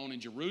is going on in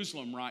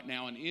Jerusalem right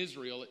now in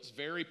Israel. It's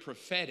very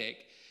prophetic.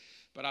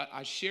 But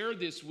I share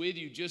this with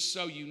you just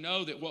so you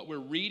know that what we're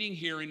reading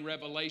here in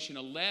Revelation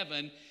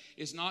 11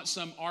 is not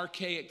some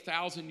archaic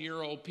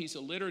 1,000-year-old piece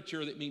of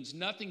literature that means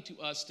nothing to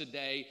us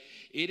today.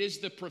 It is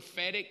the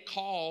prophetic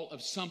call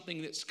of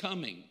something that's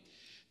coming.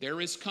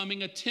 There is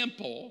coming a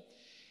temple.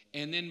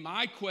 And then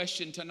my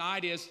question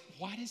tonight is,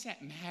 why does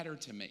that matter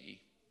to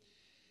me?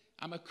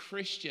 I'm a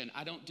Christian.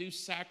 I don't do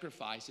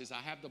sacrifices. I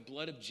have the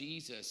blood of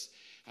Jesus.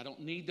 I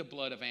don't need the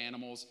blood of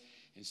animals.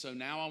 And so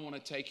now I want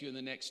to take you in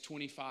the next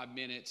 25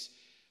 minutes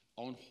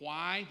on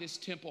why this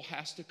temple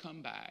has to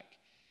come back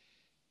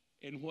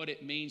and what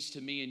it means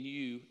to me and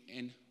you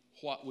and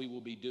what we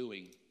will be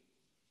doing.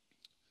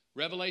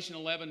 Revelation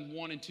 11,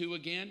 1 and 2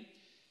 again,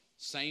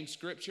 same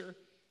scripture.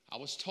 I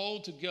was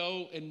told to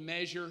go and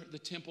measure the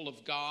temple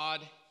of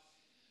God,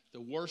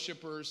 the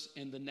worshipers,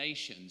 and the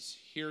nations.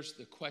 Here's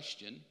the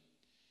question.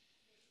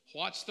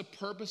 What's the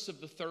purpose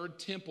of the third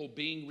temple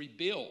being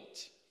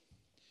rebuilt?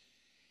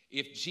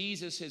 If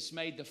Jesus has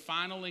made the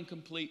final and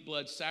complete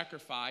blood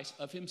sacrifice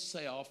of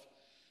himself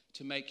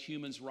to make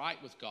humans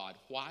right with God,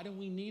 why do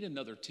we need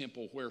another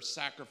temple where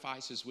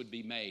sacrifices would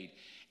be made?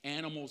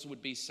 Animals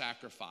would be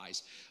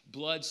sacrificed,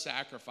 blood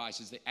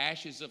sacrifices, the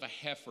ashes of a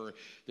heifer,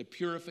 the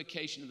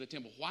purification of the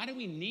temple. Why do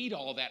we need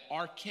all that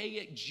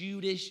archaic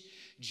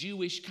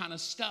Jewish kind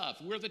of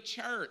stuff? We're the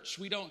church.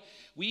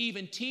 We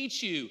even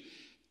teach you.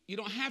 You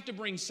don't have to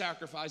bring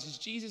sacrifices.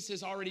 Jesus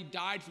has already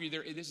died for you.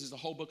 This is the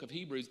whole book of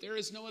Hebrews. There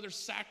is no other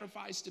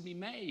sacrifice to be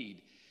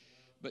made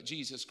but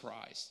Jesus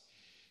Christ.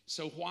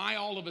 So why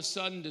all of a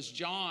sudden does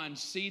John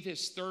see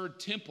this third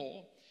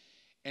temple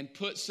and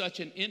put such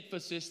an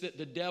emphasis that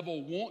the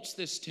devil wants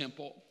this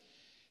temple?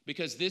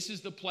 Because this is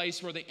the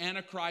place where the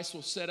Antichrist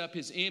will set up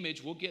his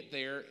image. We'll get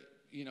there,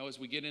 as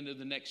we get into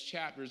the next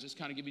chapters. Just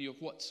kind of giving you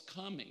what's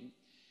coming.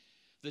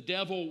 The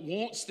devil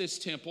wants this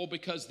temple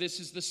because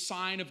this is the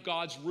sign of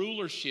God's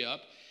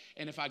rulership.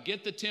 And if I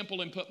get the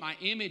temple and put my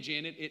image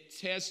in it, it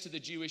says to the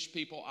Jewish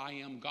people, I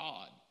am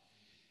God.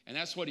 And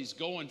that's what he's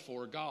going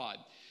for, God.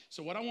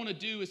 So what I want to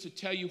do is to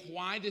tell you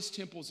why this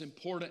temple is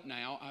important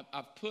now.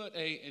 I've put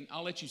and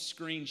I'll let you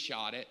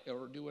screenshot it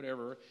or do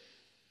whatever,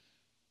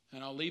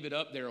 and I'll leave it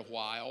up there a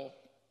while.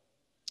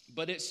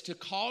 But it's to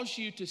cause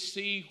you to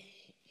see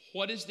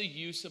what is the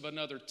use of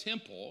another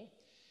temple,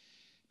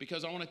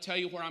 because I want to tell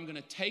you where I'm going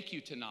to take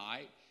you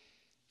tonight.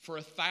 For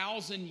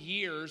 1,000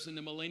 years in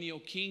the millennial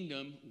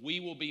kingdom, we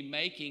will be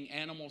making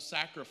animal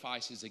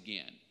sacrifices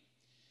again.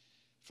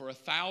 For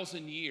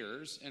 1,000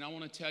 years, and I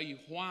want to tell you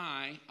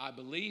why I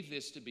believe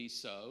this to be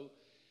so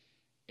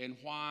and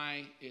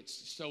why it's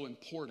so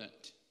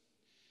important.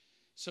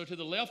 So to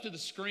the left of the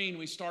screen,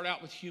 we start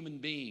out with human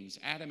beings,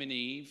 Adam and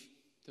Eve,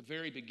 the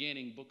very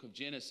beginning, book of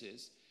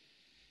Genesis.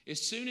 As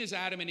soon as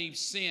Adam and Eve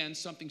sinned,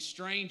 something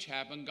strange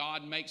happened.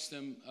 God makes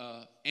them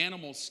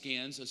animal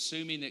skins,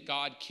 assuming that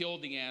God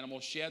killed the animal,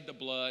 shed the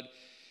blood,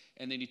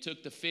 and then he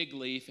took the fig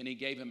leaf and he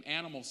gave him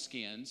animal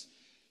skins.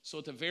 So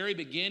at the very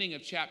beginning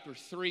of chapter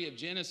 3 of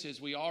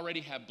Genesis, we already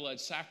have blood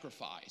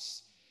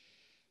sacrifice.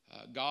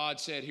 God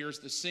said, here's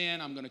the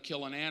sin. I'm going to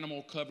kill an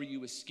animal, cover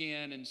you with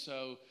skin. And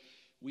so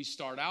we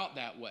start out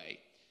that way.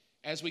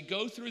 As we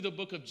go through the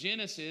book of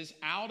Genesis,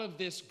 out of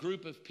this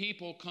group of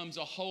people comes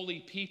a holy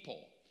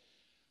people.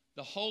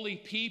 The holy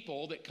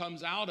people that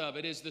comes out of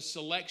it is the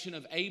selection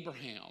of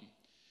Abraham.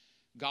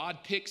 God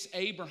picks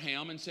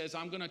Abraham and says,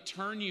 I'm going to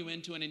turn you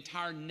into an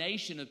entire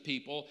nation of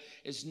people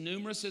as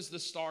numerous as the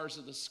stars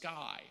of the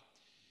sky.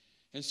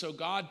 And so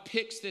God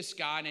picks this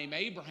guy named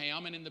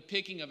Abraham, and in the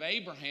picking of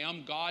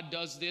Abraham, God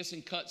does this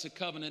and cuts a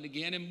covenant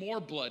again, and more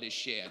blood is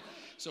shed.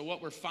 So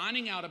what we're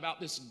finding out about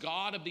this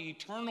God of the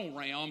eternal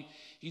realm,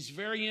 he's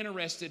very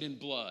interested in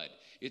blood.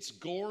 It's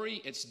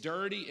gory, it's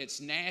dirty, it's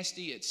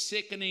nasty, it's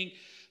sickening,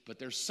 but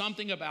there's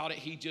something about it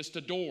he just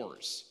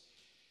adores.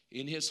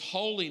 In his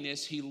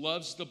holiness, he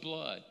loves the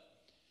blood.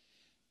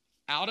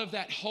 Out of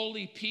that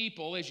holy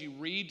people, as you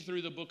read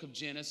through the book of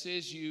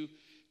Genesis, you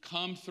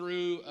come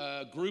through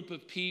a group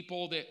of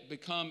people that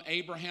become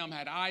Abraham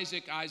had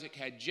Isaac, Isaac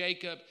had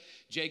Jacob,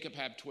 Jacob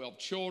had 12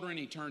 children,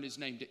 he turned his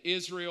name to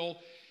Israel,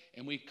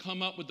 and we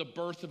come up with the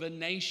birth of a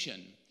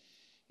nation.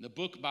 The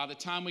book, by the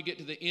time we get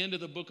to the end of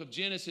the book of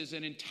Genesis,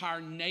 an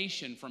entire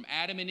nation. From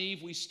Adam and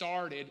Eve we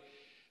started,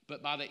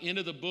 but by the end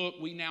of the book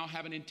we now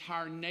have an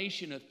entire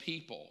nation of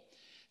people.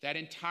 That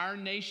entire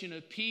nation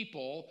of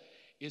people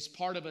is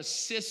part of a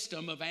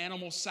system of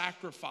animal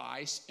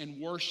sacrifice and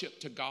worship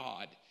to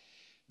God.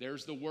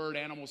 There's the word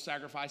animal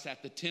sacrifice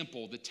at the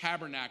temple, the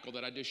tabernacle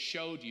that I just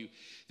showed you.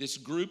 This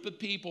group of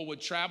people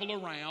would travel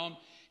around,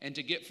 and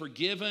to get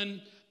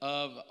forgiven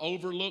of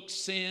overlooked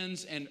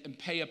sins and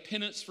pay a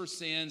penance for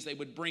sins, they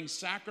would bring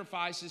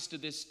sacrifices to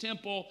this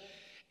temple,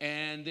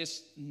 and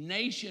this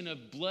nation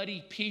of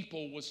bloody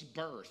people was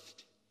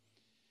birthed.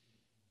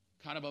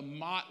 Kind of a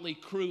motley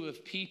crew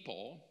of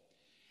people.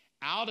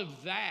 Out of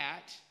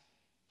that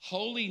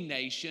holy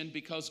nation,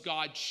 because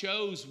God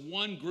chose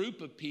one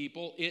group of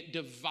people, it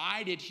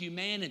divided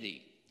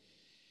humanity.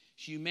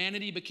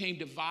 Humanity became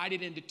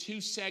divided into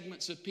two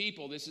segments of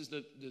people. This is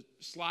the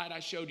slide I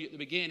showed you at the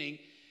beginning.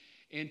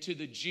 Into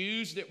the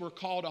Jews that were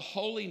called a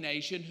holy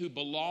nation who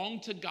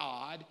belonged to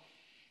God,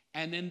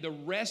 and then the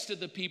rest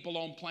of the people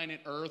on planet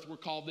Earth were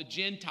called the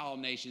Gentile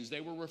nations. They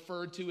were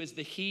referred to as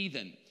the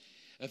heathen.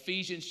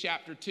 Ephesians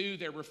chapter 2,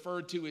 they're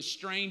referred to as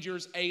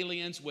strangers,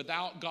 aliens,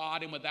 without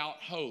God and without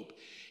hope.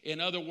 In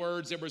other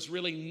words, there was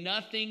really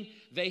nothing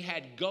they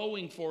had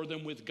going for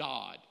them with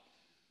God.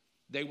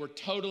 They were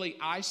totally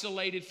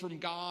isolated from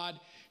God.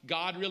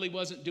 God really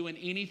wasn't doing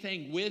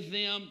anything with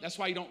them. That's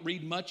why you don't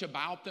read much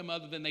about them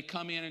other than they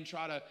come in and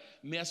try to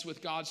mess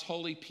with God's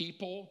holy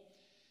people.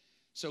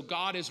 So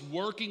God is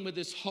working with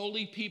this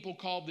holy people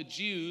called the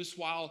Jews,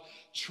 while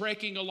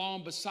trekking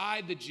along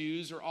beside the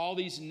Jews are all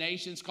these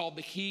nations called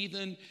the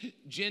heathen,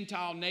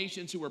 Gentile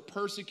nations who are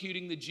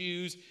persecuting the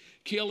Jews,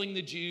 killing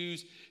the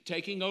Jews,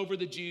 taking over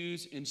the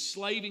Jews,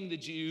 enslaving the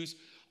Jews,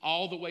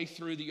 all the way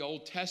through the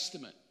Old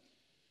Testament.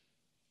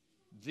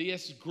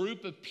 This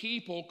group of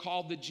people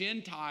called the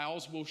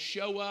Gentiles will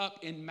show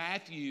up in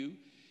Matthew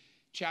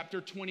chapter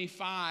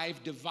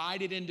 25,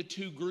 divided into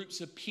two groups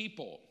of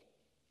people.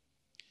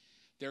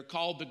 They're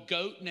called the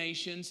goat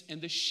nations and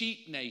the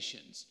sheep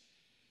nations.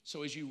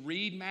 So as you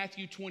read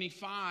Matthew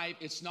 25,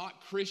 it's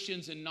not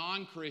Christians and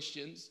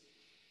non-Christians.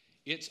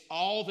 It's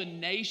all the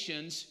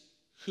nations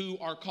who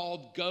are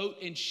called goat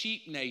and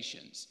sheep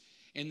nations.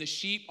 And the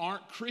sheep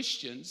aren't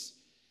Christians.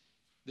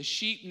 The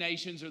sheep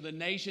nations are the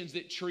nations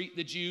that treat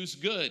the Jews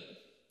good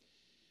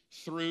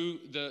through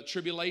the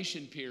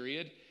tribulation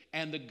period.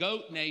 And the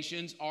goat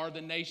nations are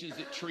the nations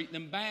that treat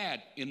them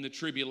bad in the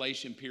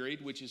tribulation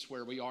period, which is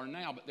where we are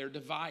now, but they're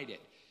divided.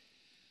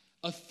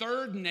 A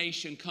third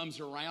nation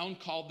comes around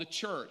called the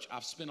church.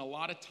 I've spent a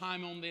lot of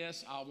time on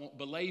this. I won't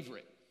belabor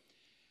it.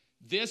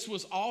 This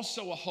was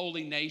also a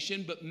holy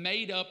nation, but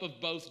made up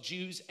of both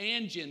Jews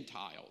and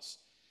Gentiles.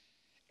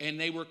 And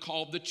they were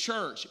called the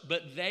church,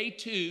 but they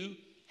too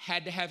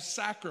had to have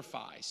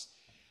sacrifice.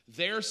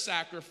 Their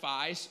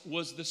sacrifice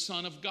was the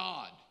Son of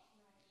God.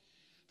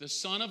 The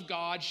Son of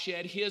God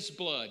shed his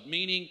blood,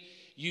 meaning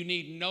you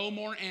need no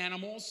more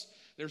animals.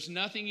 There's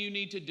nothing you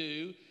need to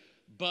do.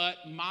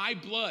 But my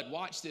blood,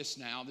 watch this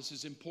now, this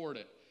is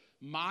important.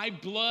 My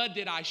blood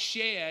that I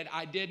shed,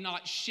 I did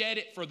not shed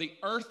it for the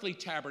earthly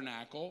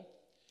tabernacle.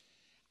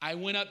 I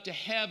went up to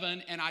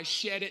heaven and I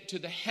shed it to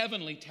the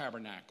heavenly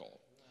tabernacle.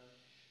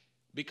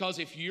 Because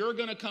if you're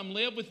going to come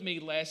live with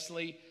me,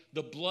 Leslie,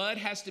 the blood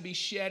has to be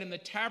shed in the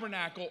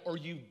tabernacle or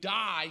you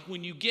die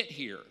when you get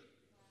here.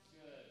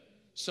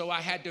 So I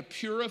had to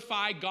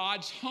purify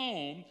God's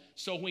home,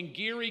 so when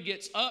Gary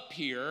gets up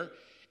here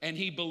and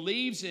he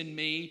believes in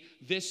me,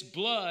 this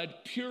blood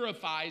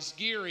purifies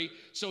Gary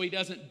so he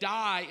doesn't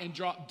die and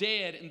drop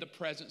dead in the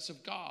presence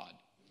of God.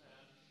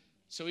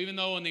 So even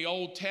though in the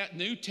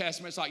New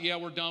Testament it's like, yeah,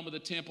 we're done with the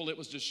temple, it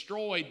was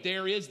destroyed,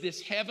 there is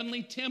this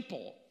heavenly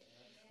temple.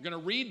 We're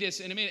going to read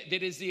this in a minute,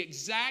 that is the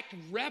exact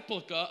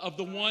replica of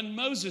the one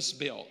Moses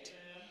built.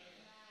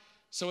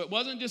 So it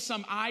wasn't just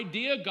some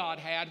idea God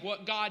had.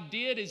 What God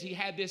did is he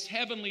had this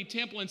heavenly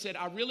temple and said,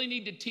 I really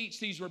need to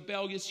teach these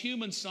rebellious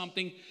humans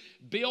something.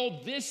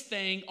 Build this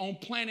thing on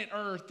planet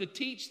Earth to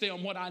teach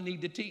them what I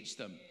need to teach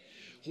them.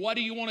 What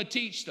do you want to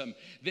teach them?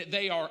 That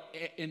they are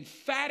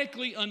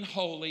emphatically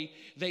unholy,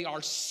 they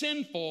are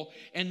sinful,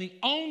 and the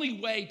only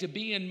way to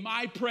be in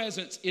my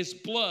presence is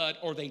blood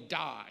or they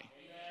die.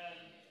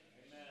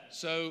 Amen.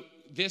 So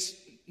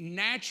this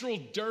natural,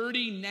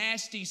 dirty,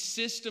 nasty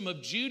system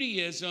of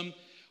Judaism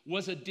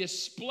was a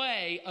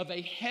display of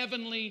a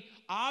heavenly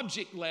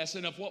object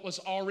lesson of what was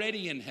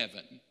already in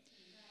heaven.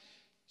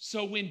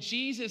 So when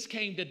Jesus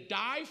came to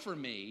die for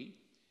me,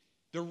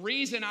 the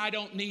reason I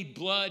don't need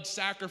blood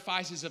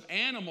sacrifices of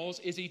animals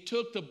is he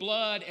took the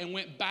blood and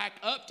went back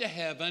up to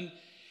heaven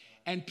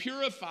and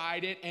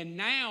purified it. And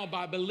now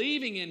by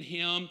believing in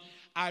him,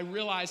 I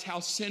realize how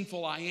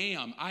sinful I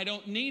am. I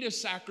don't need a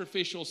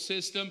sacrificial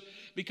system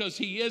because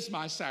he is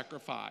my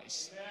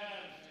sacrifice. Amen.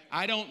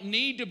 I don't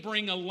need to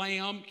bring a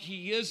lamb.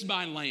 He is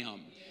my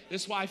lamb.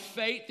 That's why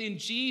faith in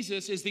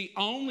Jesus is the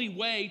only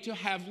way to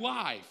have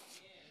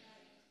life.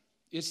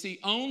 It's the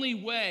only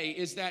way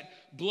is that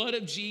blood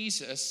of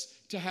Jesus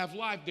to have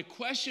life. The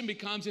question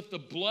becomes, if the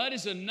blood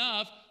is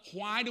enough,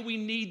 why do we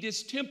need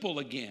this temple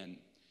again?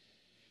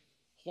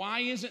 Why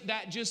isn't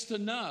that just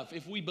enough?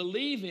 If we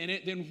believe in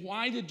it, then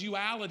why the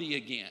duality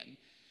again?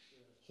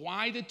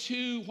 Why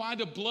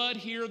the blood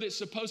here that's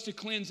supposed to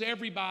cleanse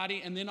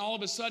everybody, and then all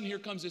of a sudden here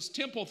comes this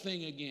temple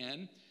thing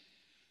again?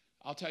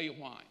 I'll tell you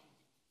why.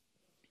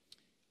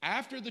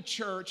 After the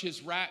church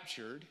is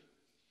raptured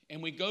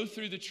and we go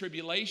through the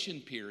tribulation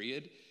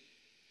period,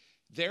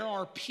 there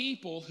are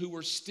people who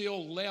are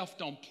still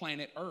left on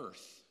planet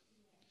Earth.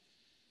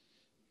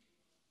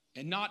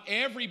 And not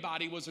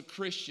everybody was a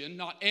Christian,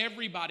 not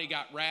everybody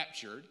got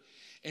raptured,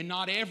 and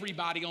not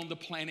everybody on the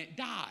planet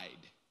died.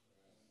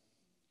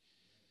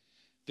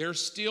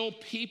 There's still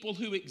people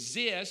who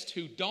exist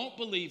who don't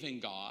believe in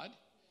God,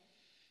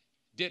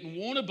 didn't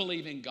want to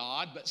believe in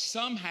God, but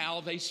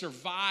somehow they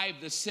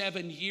survived the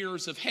 7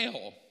 years of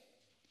hell,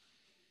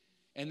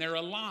 and they're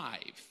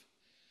alive.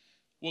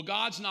 Well,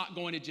 God's not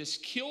going to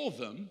just kill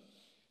them.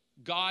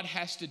 God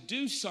has to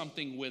do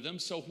something with them.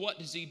 So what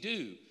does he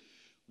do?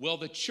 Well,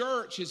 the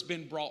church has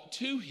been brought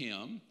to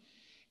him,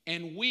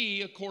 and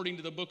we, according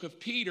to the book of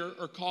Peter,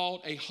 are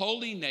called a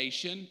holy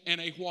nation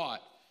and a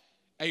what?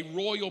 A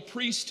royal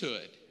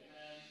priesthood.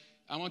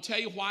 I want to tell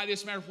you why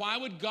this matters. Why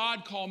would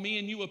God call me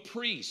and you a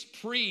priest?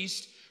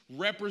 Priest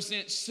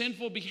represents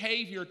sinful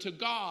behavior to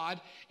God,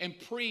 and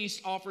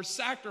priest offers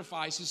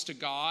sacrifices to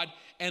God,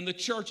 and the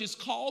church is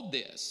called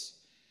this.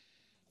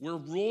 We're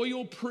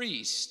royal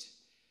priests.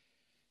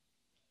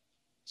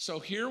 So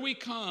here we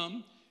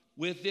come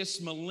with this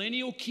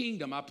millennial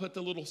kingdom. I put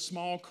the little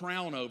small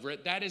crown over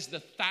it. That is the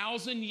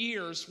 1,000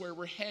 years where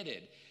we're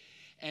headed.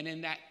 And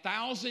in that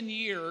 1,000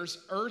 years,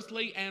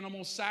 earthly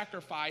animal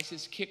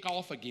sacrifices kick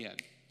off again.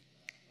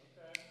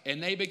 Okay.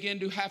 And they begin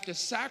to have to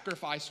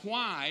sacrifice.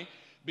 Why?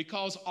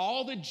 Because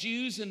all the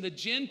Jews and the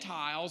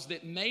Gentiles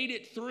that made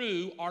it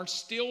through are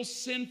still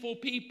sinful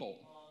people.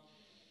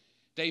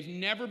 They've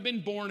never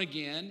been born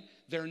again.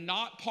 They're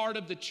not part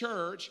of the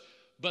church.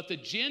 But the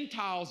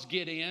Gentiles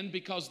get in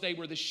because they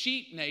were the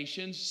sheep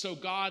nations, so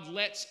God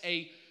lets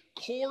a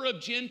core of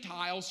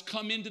Gentiles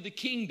come into the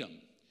kingdom.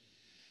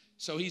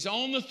 So he's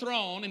on the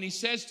throne, and he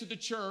says to the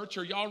church,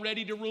 are y'all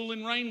ready to rule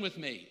and reign with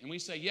me? And we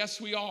say, yes,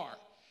 we are.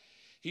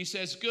 He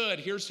says, good,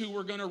 here's who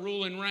we're going to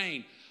rule and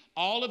reign.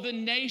 All of the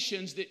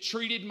nations that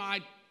treated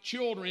my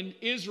children,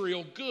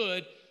 Israel,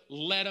 good,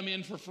 let them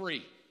in for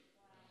free.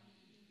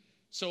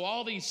 So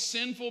all these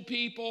sinful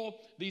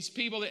people, these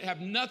people that have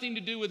nothing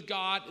to do with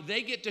God,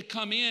 they get to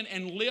come in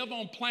and live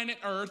on planet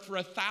Earth for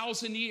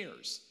 1,000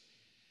 years.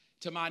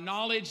 To my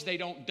knowledge, they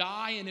don't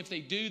die, and if they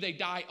do, they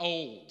die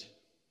old.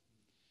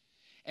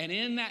 And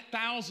in that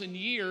 1,000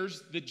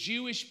 years, the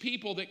Jewish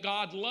people that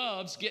God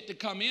loves get to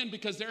come in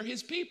because they're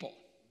his people.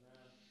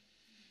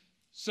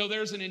 So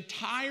there's an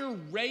entire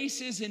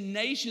races and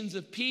nations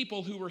of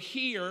people who are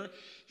here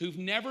who've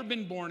never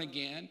been born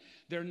again.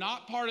 They're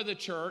not part of the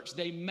church.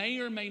 They may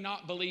or may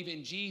not believe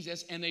in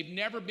Jesus, and they've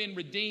never been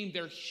redeemed.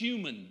 They're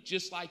human,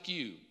 just like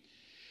you.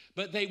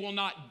 But they will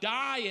not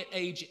die at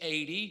age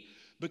 80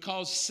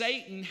 because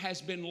Satan has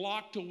been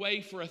locked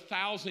away for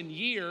 1,000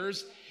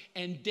 years,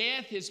 and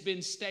death has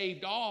been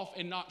staved off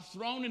and not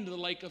thrown into the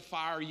lake of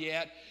fire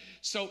yet.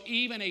 So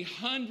even a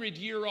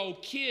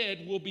 100-year-old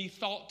kid will be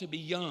thought to be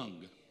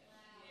young.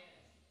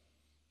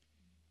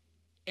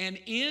 And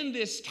in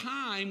this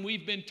time,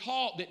 we've been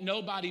taught that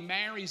nobody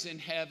marries in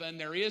heaven.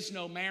 There is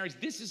no marriage.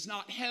 This is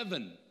not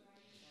heaven.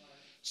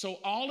 So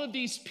all of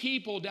these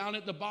people down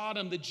at the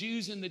bottom, the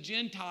Jews and the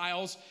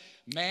Gentiles,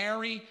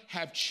 marry,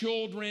 have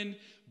children,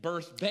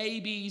 birth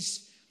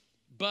babies.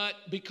 But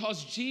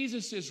because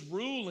Jesus is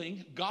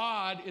ruling,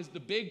 God is the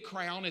big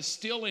crown, is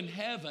still in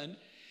heaven.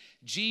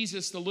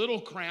 Jesus, the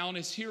little crown,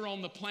 is here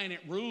on the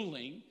planet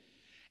ruling.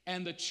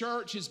 And the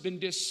church has been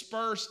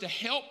dispersed to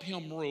help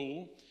him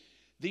rule.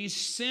 These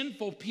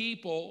sinful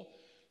people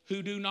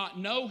who do not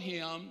know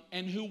him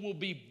and who will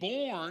be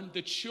born,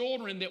 the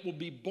children that will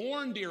be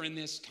born during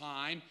this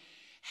time,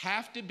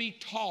 have to be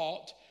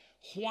taught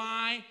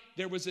why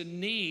there was a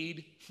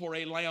need for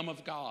a Lamb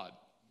of God.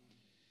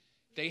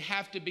 They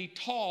have to be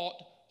taught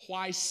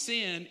why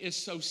sin is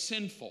so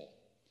sinful.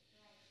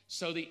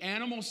 So the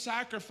animal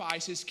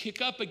sacrifices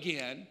kick up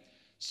again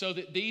so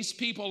that these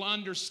people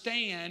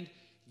understand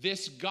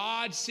this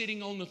God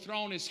sitting on the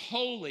throne is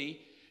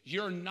holy,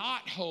 you're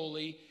not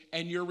holy,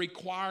 and you're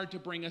required to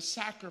bring a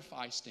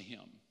sacrifice to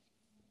him.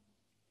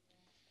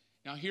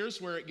 Now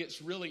here's where it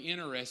gets really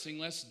interesting.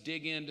 Let's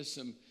dig into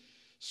some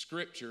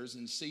scriptures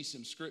and see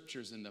some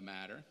scriptures in the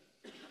matter.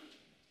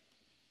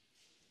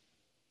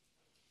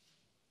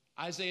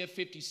 Isaiah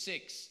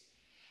 56.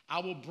 I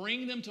will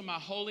bring them to my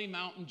holy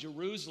mountain,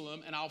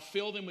 Jerusalem, and I'll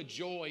fill them with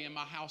joy in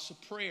my house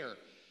of prayer.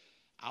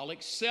 I'll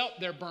accept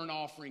their burnt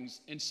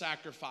offerings and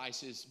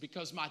sacrifices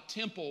because my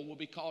temple will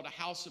be called a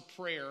house of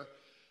prayer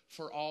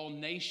for all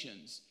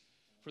nations.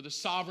 For the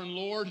sovereign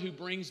Lord who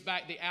brings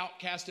back the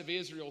outcast of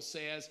Israel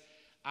says,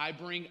 I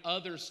bring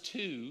others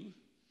too,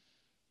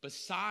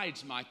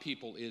 besides my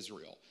people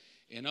Israel.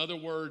 In other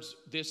words,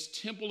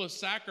 this temple of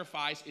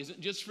sacrifice isn't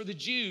just for the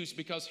Jews,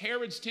 because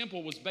Herod's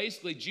temple was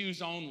basically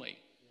Jews only.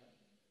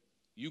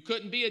 You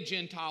couldn't be a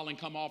Gentile and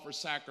come offer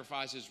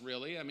sacrifices,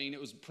 really. I mean, it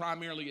was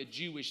primarily a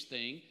Jewish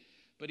thing.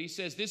 But he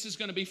says this is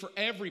going to be for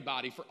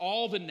everybody, for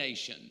all the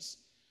nations.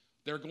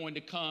 They're going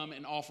to come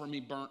and offer me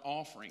burnt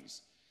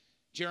offerings.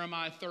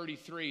 Jeremiah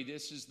 33,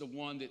 this is the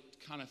one that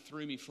kind of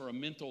threw me for a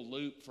mental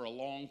loop for a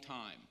long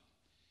time.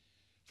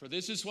 For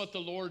this is what the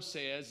Lord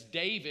says,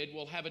 David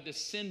will have a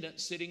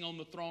descendant sitting on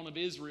the throne of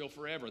Israel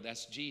forever.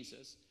 That's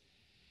Jesus.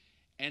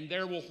 And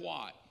there will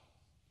what?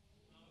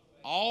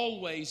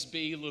 Always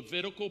be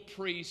Levitical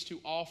priests who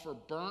offer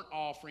burnt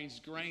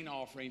offerings, grain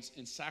offerings,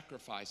 and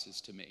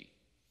sacrifices to me.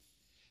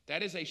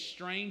 That is a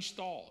strange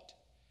thought,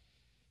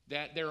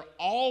 that they're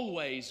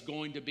always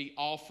going to be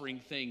offering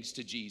things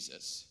to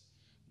Jesus.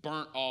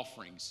 Burnt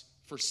offerings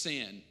for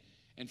sin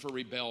and for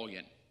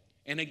rebellion.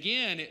 And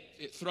again,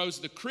 it throws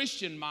the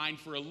Christian mind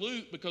for a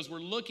loop because we're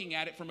looking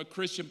at it from a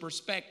Christian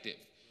perspective.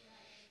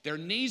 There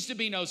needs to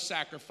be no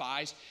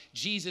sacrifice.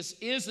 Jesus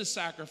is the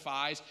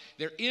sacrifice.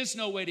 There is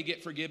no way to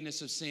get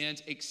forgiveness of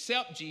sins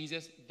except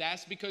Jesus.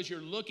 That's because you're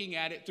looking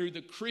at it through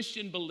the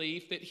Christian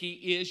belief that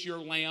he is your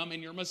Lamb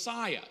and your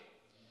Messiah.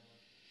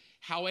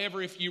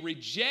 However, if you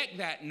reject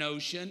that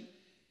notion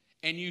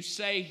and you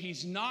say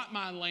he's not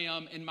my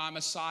Lamb and my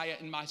Messiah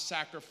and my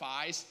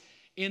sacrifice,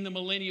 in the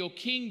millennial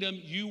kingdom,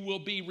 you will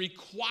be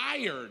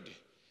required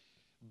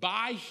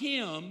by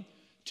him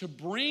to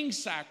bring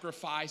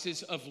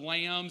sacrifices of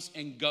lambs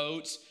and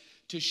goats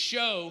to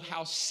show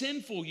how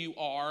sinful you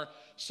are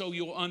so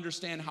you'll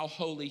understand how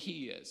holy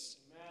he is.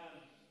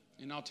 Amen.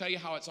 And I'll tell you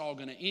how it's all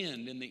going to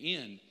end in the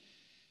end.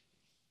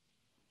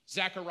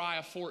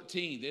 Zechariah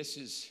 14, this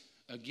is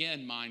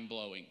again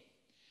mind-blowing.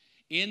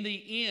 In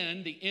the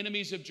end, the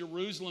enemies of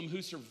Jerusalem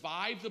who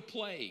survived the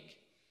plague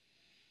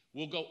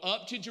will go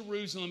up to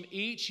Jerusalem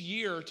each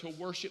year to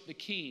worship the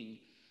King,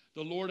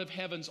 the Lord of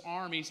heaven's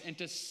armies, and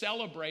to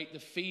celebrate the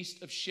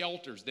Feast of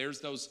Shelters. There's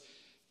those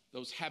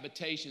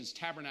habitations,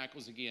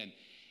 tabernacles again.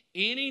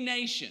 Any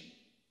nation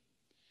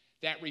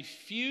that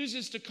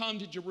refuses to come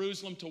to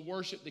Jerusalem to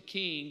worship the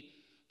King,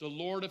 the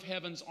Lord of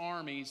heaven's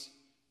armies,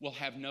 will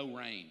have no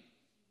rain.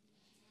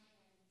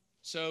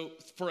 So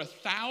for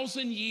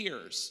 1,000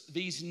 years,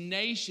 these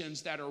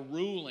nations that are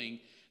ruling,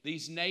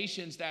 these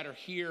nations that are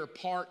here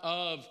part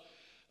of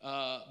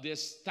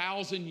this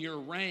 1,000-year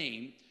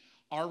reign,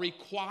 are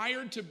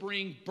required to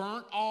bring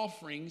burnt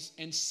offerings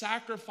and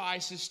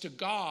sacrifices to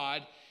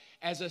God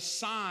as a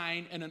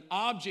sign and an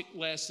object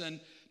lesson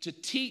to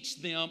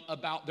teach them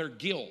about their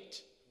guilt.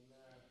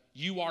 Amen.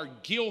 You are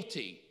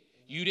guilty.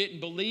 You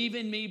didn't believe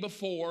in me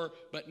before,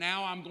 but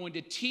now I'm going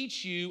to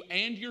teach you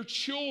and your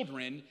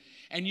children,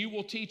 and you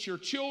will teach your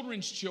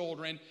children's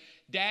children,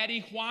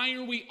 Daddy, why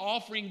are we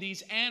offering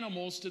these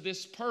animals to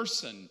this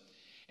person?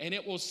 And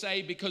it will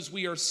say, because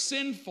we are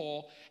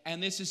sinful,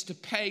 and this is to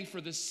pay for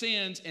the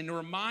sins and to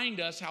remind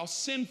us how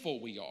sinful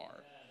we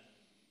are.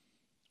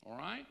 All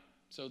right?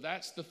 So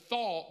that's the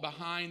thought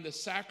behind the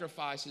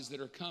sacrifices that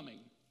are coming.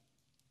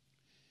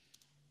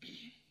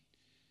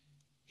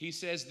 He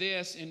says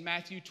this in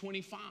Matthew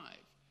 25.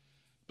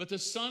 But the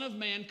Son of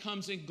Man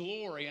comes in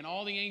glory, and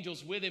all the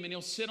angels with him, and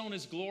he'll sit on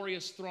his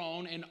glorious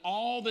throne, and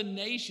all the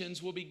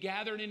nations will be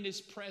gathered in his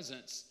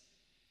presence.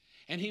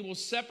 And he will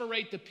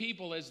separate the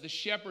people as the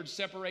shepherd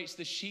separates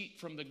the sheep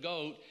from the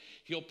goat.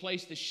 He'll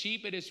place the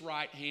sheep at his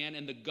right hand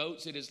and the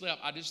goats at his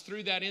left. I just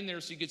threw that in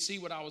there so you could see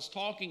what I was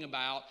talking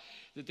about,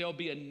 that there'll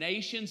be a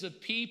nations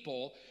of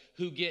people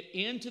who get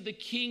into the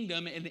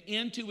kingdom and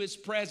into his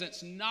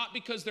presence, not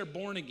because they're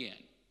born again.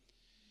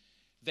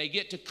 They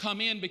get to come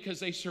in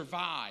because they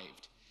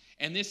survived.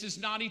 And this is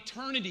not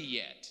eternity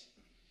yet.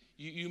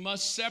 You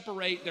must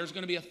separate. There's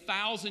going to be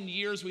 1,000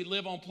 years we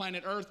live on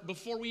planet Earth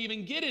before we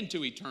even get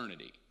into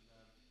eternity.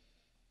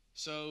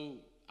 So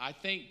I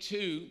think,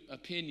 too,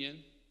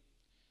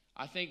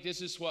 I think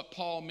this is what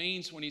Paul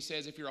means when he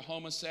says if you're a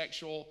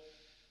homosexual,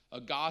 a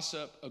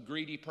gossip, a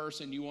greedy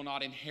person, you will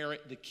not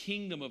inherit the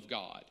kingdom of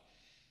God.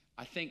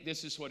 I think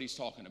this is what he's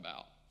talking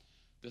about.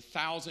 The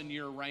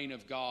 1,000-year reign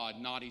of God,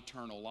 not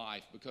eternal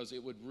life, because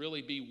it would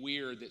really be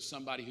weird that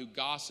somebody who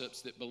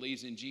gossips that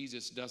believes in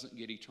Jesus doesn't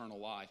get eternal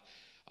life.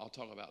 I'll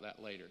talk about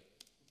that later.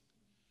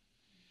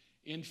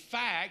 In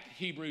fact,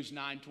 Hebrews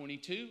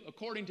 9:22,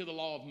 according to the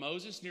law of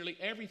Moses, nearly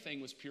everything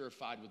was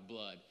purified with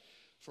blood.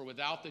 For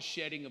without the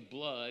shedding of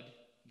blood,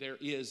 there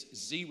is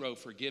zero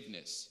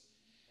forgiveness.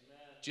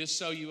 Amen. Just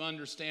so you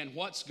understand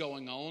what's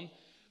going on.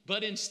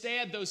 But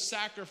instead, those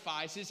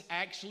sacrifices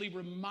actually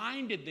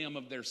reminded them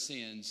of their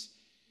sins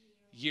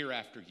year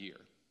after year.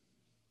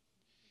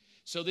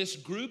 So this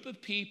group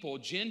of people,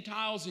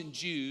 Gentiles and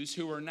Jews,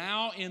 who are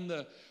now in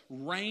the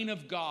reign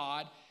of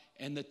God,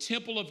 and the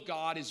temple of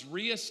God is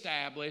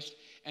reestablished,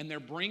 and they're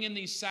bringing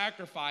these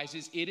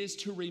sacrifices, it is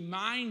to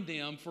remind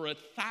them for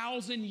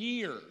 1,000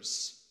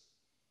 years,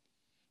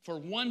 for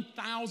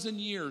 1,000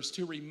 years,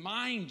 to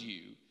remind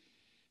you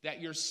that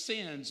your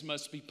sins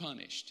must be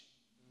punished.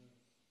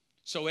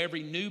 So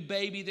every new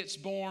baby that's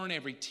born,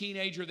 every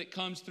teenager that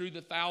comes through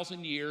the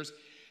 1,000 years,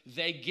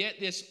 they get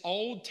this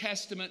Old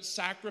Testament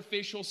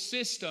sacrificial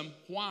system.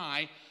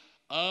 Why?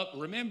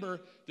 Remember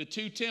the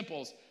two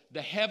temples,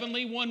 the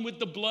heavenly one with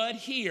the blood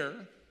here,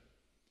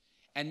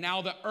 and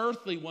now the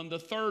earthly one, the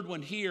third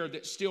one here,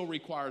 that still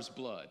requires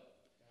blood.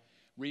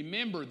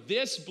 Remember,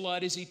 this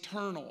blood is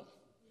eternal.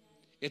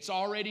 It's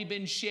already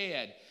been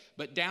shed.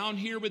 But down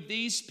here with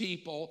these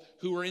people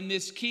who are in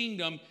this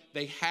kingdom,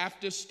 they have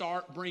to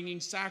start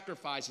bringing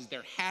sacrifices.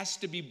 There has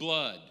to be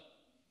blood.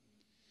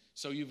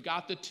 So you've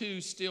got the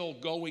two still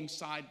going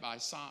side by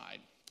side.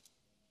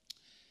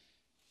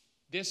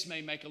 This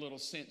may make a little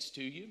sense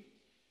to you,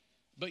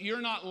 but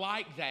you're not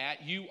like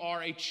that. You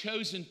are a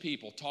chosen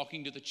people,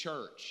 talking to the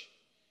church.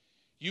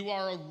 You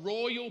are a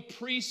royal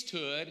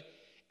priesthood,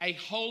 a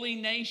holy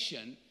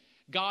nation,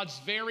 God's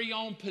very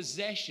own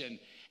possession.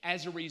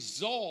 As a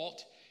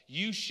result,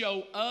 you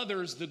show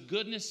others the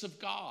goodness of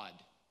God,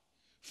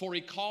 for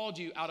he called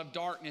you out of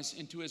darkness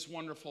into his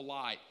wonderful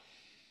light.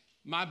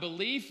 My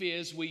belief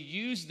is we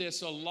use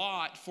this a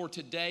lot for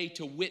today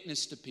to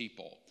witness to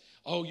people.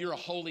 Oh, you're a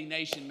holy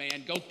nation,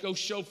 man. Go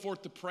show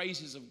forth the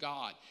praises of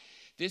God.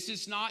 This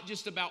is not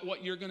just about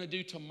what you're going to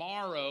do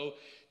tomorrow.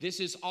 This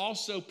is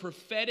also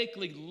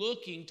prophetically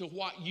looking to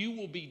what you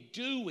will be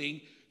doing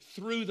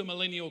through the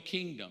millennial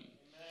kingdom.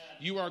 Amen.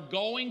 You are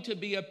going to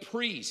be a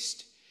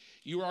priest.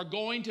 You are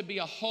going to be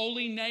a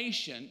holy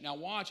nation. Now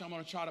watch, I'm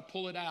going to try to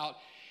pull it out.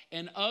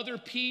 And other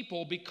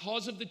people,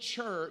 because of the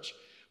church,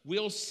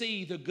 will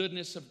see the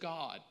goodness of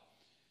God.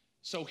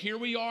 So here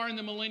we are in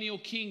the millennial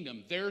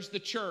kingdom. There's the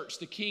church,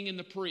 the king and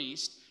the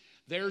priest.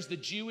 There's the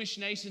Jewish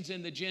nations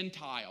and the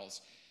Gentiles.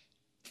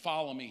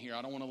 Follow me here.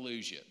 I don't want to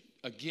lose you.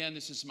 Again,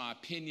 this is my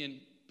opinion.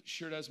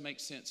 Sure does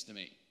make sense to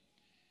me.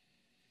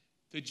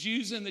 The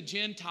Jews and the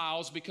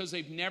Gentiles, because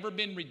they've never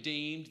been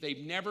redeemed,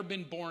 they've never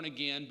been born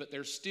again, but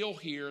they're still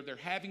here. They're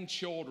having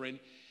children.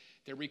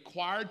 They're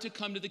required to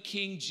come to the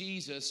King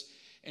Jesus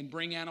and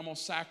bring animal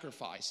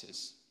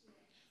sacrifices.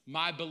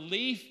 My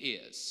belief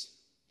is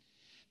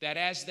that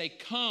as they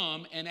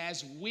come and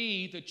as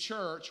we, the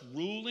church,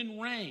 rule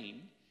and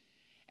reign,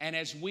 and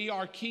as we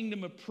are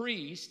kingdom of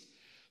priests,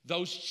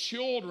 those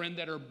children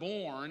that are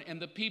born and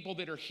the people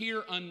that are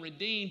here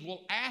unredeemed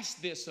will ask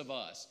this of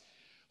us.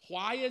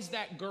 Why is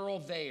that girl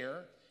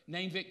there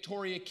named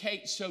Victoria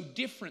Kate so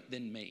different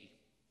than me?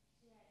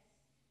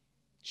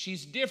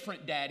 She's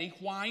different, Daddy.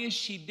 Why is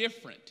she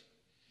different?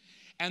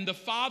 And the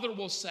father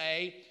will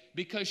say,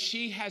 because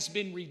she has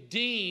been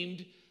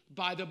redeemed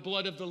by the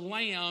blood of the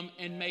Lamb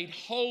and made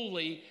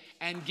holy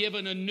and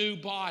given a new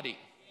body.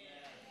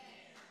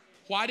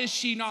 Why does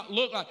she not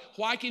look like?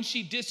 Why can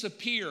she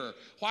disappear?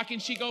 Why can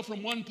she go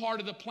from one part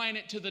of the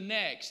planet to the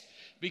next?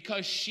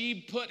 Because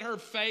she put her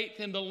faith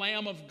in the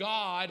Lamb of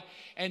God,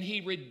 and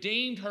he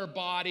redeemed her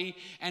body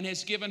and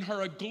has given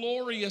her a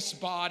glorious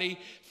body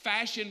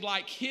fashioned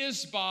like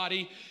his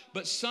body.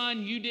 But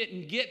son, you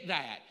didn't get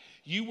that.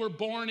 You were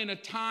born in a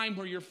time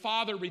where your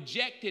father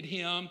rejected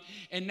him,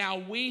 and now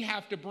we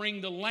have to bring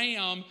the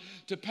lamb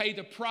to pay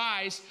the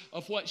price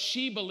of what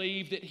she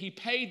believed that he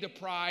paid the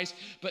price,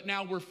 but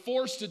now we're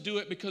forced to do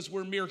it because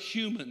we're mere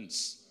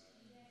humans.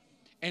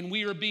 And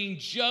we are being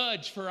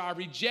judged for our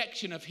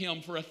rejection of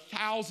him for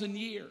 1,000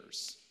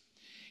 years.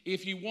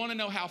 If you want to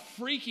know how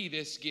freaky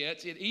this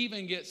gets, it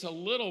even gets a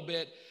little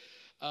bit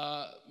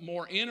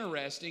more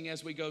interesting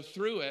as we go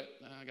through it.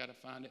 I got to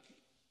find it.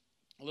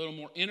 A little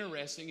more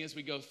interesting as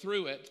we go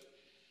through it.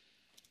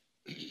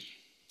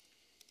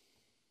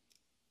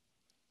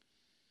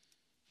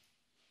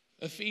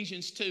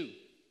 Ephesians 2.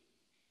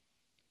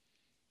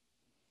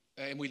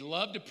 And we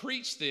love to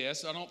preach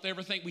this. I don't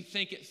ever think we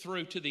think it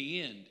through to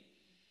the end.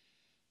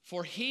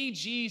 For he,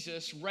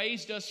 Jesus,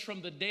 raised us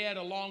from the dead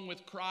along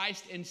with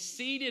Christ and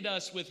seated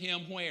us with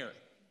him where?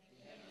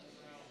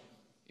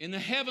 In the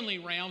heavenly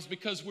realms,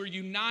 because we're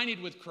united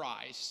with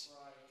Christ.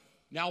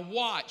 Now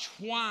watch.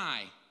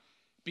 Why?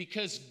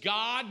 Because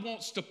God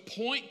wants to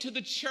point to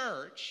the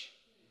church,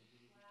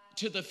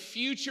 to the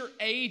future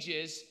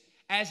ages,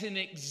 as an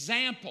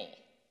example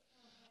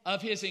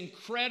of his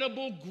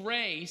incredible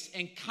grace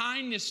and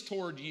kindness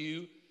toward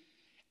you,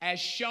 as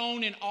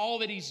shown in all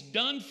that he's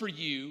done for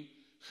you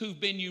who've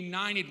been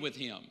united with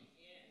him.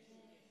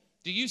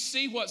 Do you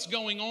see what's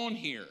going on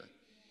here?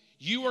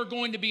 You are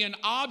going to be an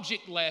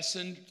object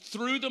lesson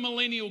through the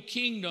millennial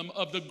kingdom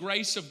of the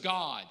grace of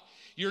God.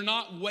 You're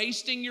not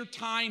wasting your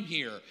time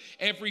here.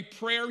 Every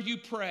prayer you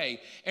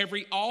pray,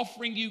 every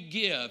offering you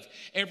give,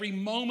 every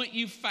moment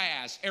you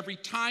fast, every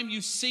time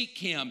you seek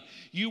him,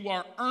 you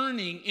are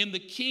earning in the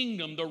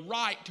kingdom the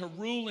right to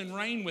rule and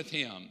reign with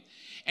him.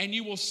 And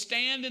you will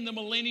stand in the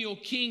millennial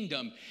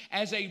kingdom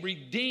as a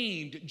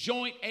redeemed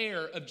joint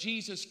heir of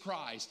Jesus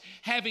Christ,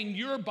 having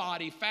your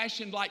body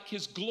fashioned like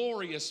his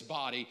glorious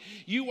body.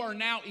 You are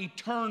now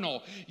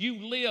eternal. You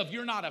live.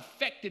 You're not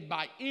affected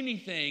by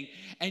anything,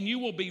 and you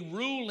will be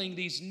ruling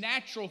these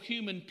natural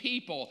human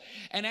people.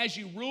 And as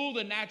you rule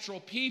the natural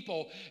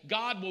people,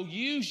 God will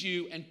use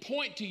you and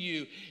point to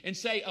you and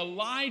say,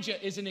 Elijah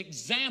is an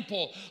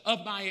example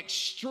of my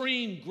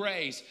extreme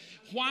grace.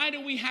 Why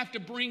do we have to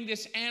bring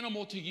this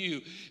animal to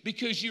you?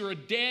 Because you are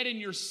dead in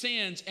your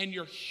sins and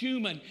you're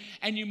human,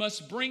 and you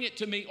must bring it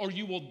to me or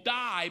you will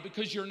die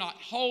because you're not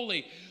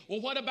holy.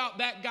 Well, what about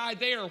that guy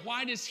there?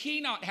 Why does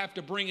he not have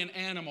to bring an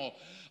animal?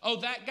 Oh,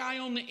 that guy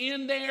on the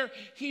end there,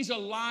 he's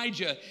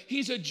Elijah.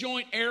 He's a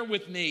joint heir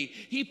with me.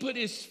 He put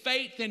his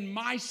faith in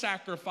my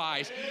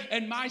sacrifice,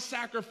 and my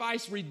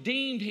sacrifice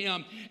redeemed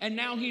him, and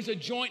now he's a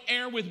joint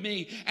heir with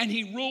me, and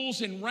he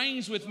rules and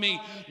reigns with me.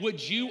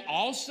 Would you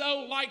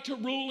also like to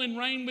rule and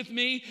reign with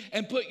me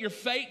and put your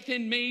faith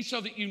in me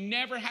so that you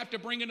never have to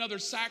bring another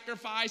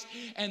sacrifice?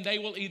 And they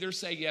will either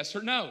say yes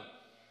or no.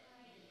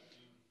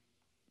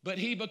 But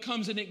he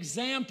becomes an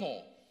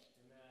example.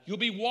 You'll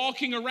be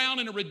walking around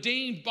in a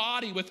redeemed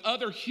body with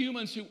other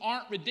humans who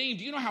aren't redeemed.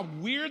 Do you know how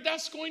weird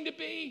that's going to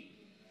be?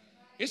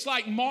 It's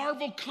like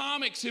Marvel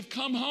Comics have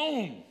come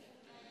home.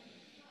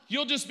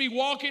 You'll just be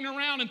walking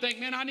around and think,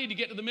 man, I need to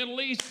get to the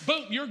Middle East.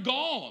 Boom, you're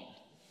gone.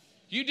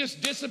 You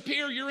just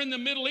disappear. You're in the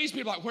Middle East.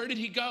 People are like, where did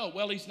he go?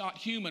 Well, he's not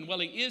human. Well,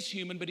 he is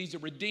human, but he's a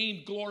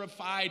redeemed,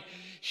 glorified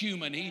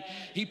human.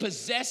 He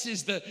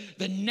possesses the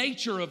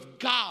nature of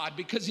God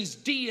because his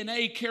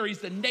DNA carries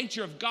the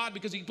nature of God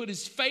because he put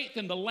his faith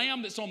in the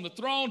Lamb that's on the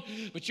throne.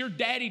 But your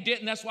daddy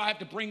didn't. That's why I have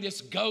to bring this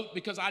goat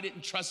because I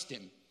didn't trust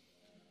him.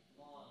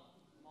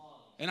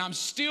 And I'm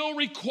still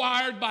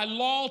required by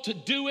law to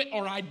do it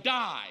or I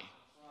die.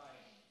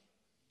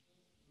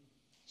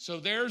 So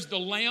there's the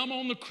lamb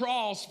on the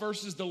cross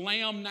versus the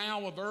lamb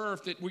now of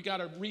earth that we got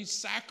to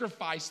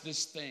re-sacrifice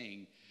this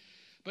thing.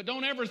 But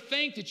don't ever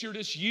think that you're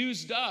just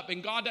used up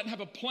and God doesn't have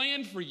a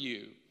plan for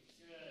you.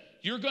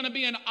 You're going to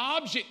be an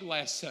object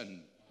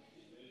lesson.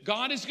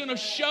 God is going to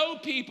show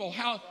people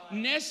how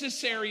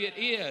necessary it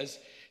is.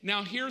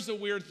 Now here's the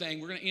weird thing.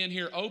 We're going to end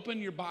here.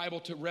 Open your Bible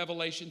to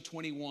Revelation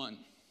 21.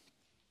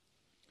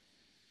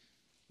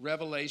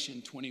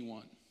 Revelation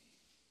 21.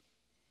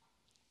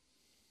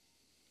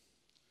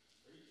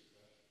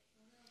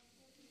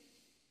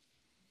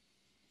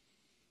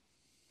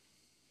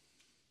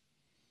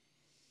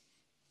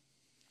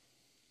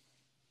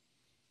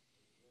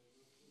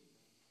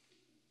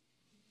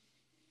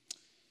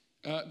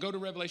 Go to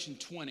Revelation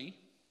 20,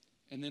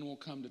 and then we'll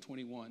come to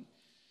 21.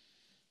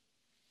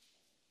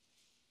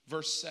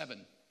 Verse 7.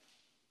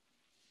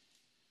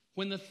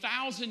 When the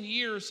 1,000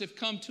 years have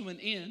come to an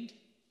end,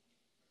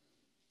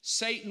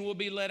 Satan will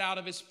be let out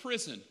of his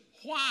prison.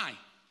 Why?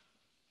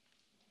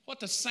 What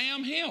the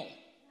Sam Hill?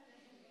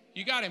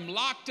 You got him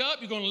locked up,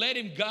 you're going to let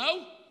him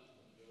go?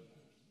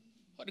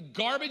 What the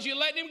garbage you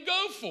letting him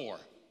go for?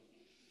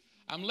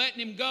 I'm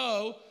letting him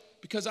go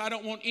because I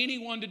don't want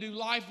anyone to do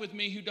life with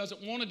me who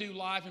doesn't want to do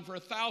life. And for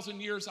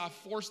 1,000 years, I've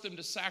forced them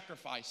to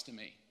sacrifice to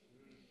me.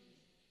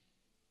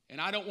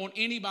 And I don't want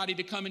anybody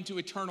to come into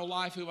eternal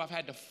life who I've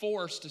had to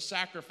force to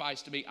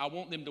sacrifice to me. I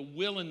want them to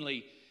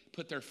willingly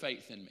put their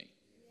faith in me.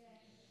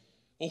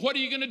 Well, what are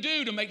you going to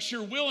do to make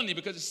sure willingly?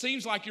 Because it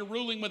seems like you're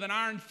ruling with an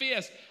iron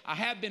fist. I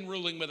have been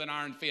ruling with an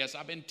iron fist.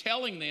 I've been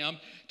telling them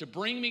to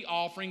bring me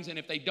offerings, and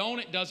if they don't,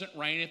 it doesn't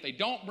rain. If they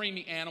don't bring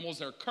me animals,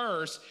 they're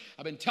cursed.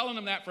 I've been telling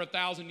them that for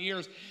 1,000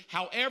 years.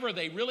 However,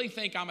 they really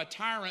think I'm a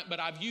tyrant, but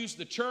I've used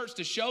the church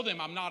to show them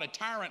I'm not a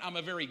tyrant. I'm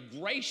a very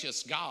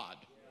gracious God.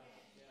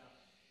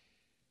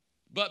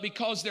 But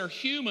because they're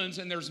humans,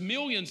 and there's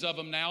millions of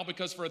them now,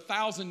 because for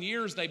 1,000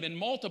 years they've been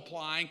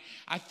multiplying,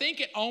 I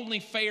think it only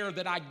fair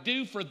that I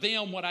do for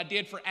them what I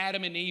did for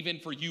Adam and Eve and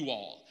for you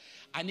all.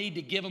 I need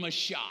to give them a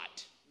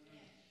shot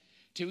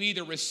to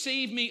either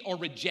receive me or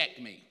reject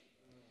me.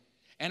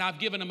 And I've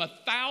given them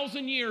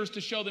 1,000 years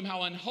to show them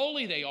how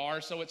unholy they are,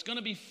 so it's going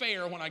to be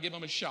fair when I give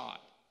them a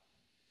shot.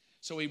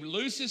 So he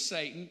looses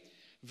Satan.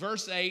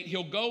 Verse 8,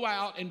 he'll go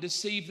out and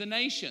deceive the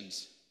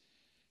nations,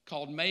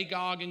 called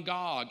Magog and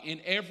Gog.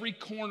 In every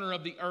corner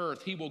of the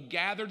earth, he will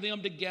gather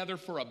them together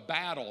for a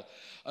battle,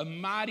 a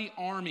mighty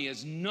army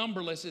as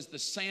numberless as the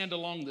sand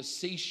along the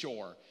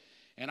seashore.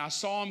 And I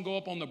saw them go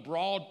up on the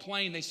broad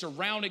plain. They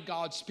surrounded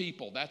God's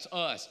people. That's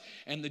us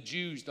and the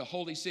Jews, the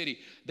holy city.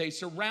 They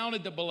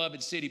surrounded the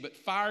beloved city, but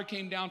fire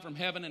came down from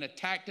heaven and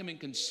attacked them and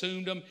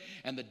consumed them.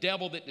 And the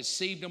devil that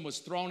deceived them was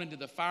thrown into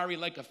the fiery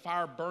lake of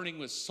fire burning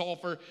with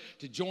sulfur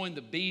to join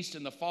the beast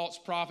and the false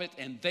prophet.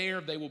 And there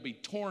they will be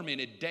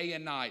tormented day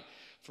and night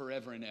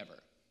forever and ever.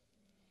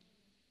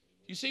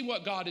 You see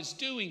what God is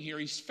doing here?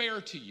 He's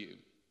fair to you.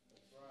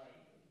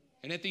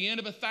 And at the end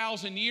of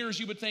 1,000 years,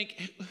 you would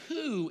think,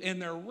 who in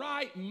their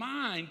right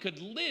mind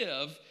could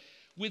live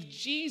with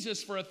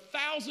Jesus for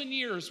 1,000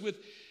 years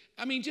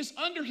just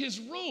under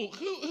his rule?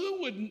 Who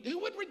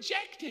would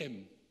reject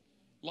him?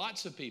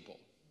 Lots of people.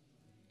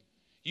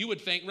 You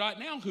would think right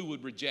now who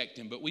would reject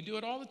him, but we do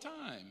it all the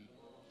time.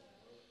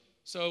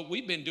 So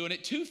we've been doing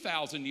it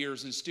 2,000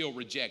 years and still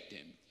reject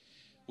him.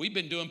 We've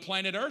been doing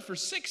planet Earth for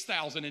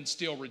 6,000 and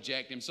still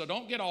reject him. So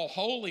don't get all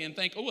holy and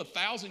think,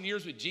 1,000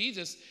 years with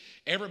Jesus,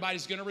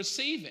 everybody's going to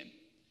receive him.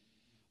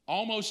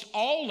 Almost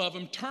all of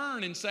them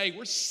turn and say,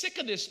 we're sick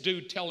of this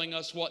dude telling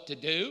us what to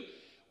do.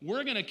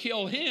 We're going to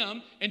kill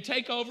him and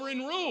take over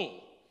and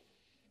rule.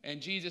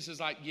 And Jesus is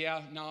like,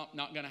 yeah, no,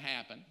 not going to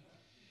happen.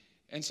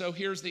 And so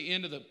here's the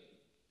end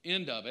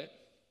of it.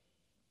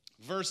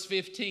 Verse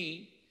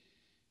 15,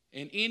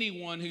 and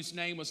anyone whose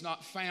name was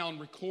not found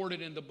recorded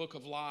in the book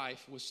of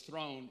life was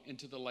thrown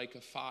into the lake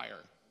of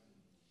fire.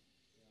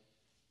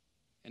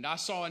 And I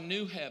saw a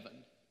new heaven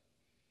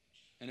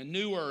and a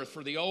new earth,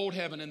 for the old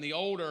heaven and the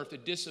old earth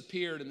had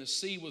disappeared and the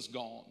sea was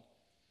gone.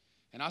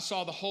 And I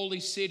saw the holy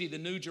city, the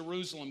new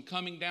Jerusalem,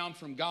 coming down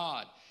from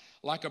God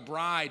like a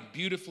bride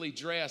beautifully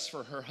dressed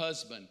for her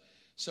husband.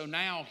 So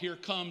now here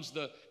comes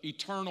the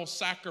eternal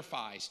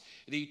sacrifice.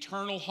 The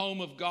eternal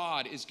home of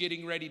God is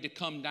getting ready to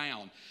come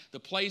down. The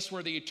place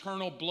where the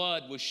eternal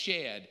blood was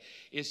shed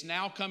is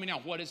now coming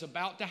out. What is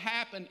about to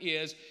happen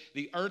is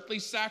the earthly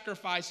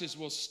sacrifices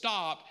will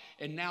stop,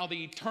 and now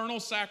the eternal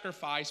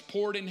sacrifice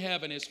poured in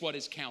heaven is what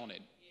is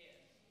counted.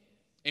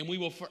 And we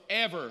will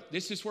forever,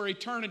 this is where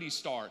eternity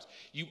starts.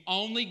 You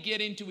only get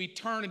into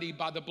eternity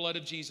by the blood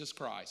of Jesus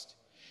Christ.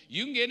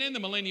 You can get in the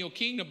millennial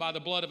kingdom by the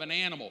blood of an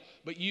animal,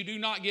 but you do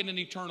not get an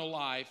eternal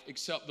life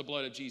except the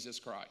blood of Jesus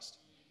Christ.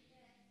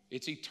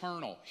 It's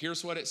eternal.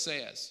 Here's what it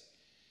says.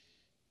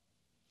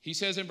 He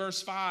says in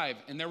verse 5,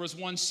 and there was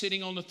one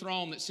sitting on the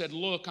throne that said,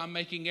 look, I'm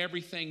making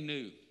everything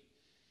new.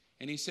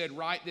 And he said,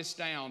 write this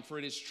down, for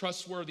it is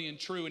trustworthy and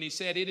true. And he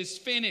said, it is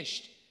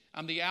finished.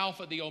 I'm the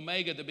Alpha, the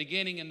Omega, the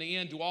beginning and the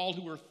end. To all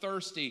who are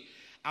thirsty,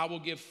 I will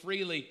give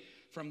freely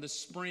from the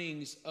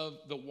springs of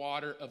the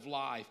water of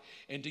life.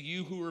 And to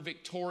you who are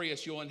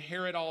victorious, you'll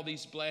inherit all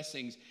these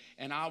blessings,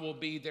 and I will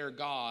be their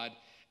God,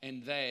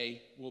 and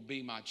they will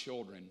be my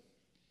children.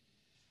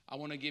 I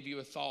want to give you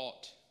a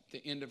thought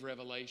at the end of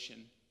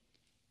Revelation.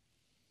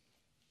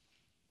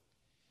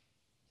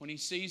 When he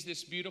sees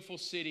this beautiful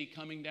city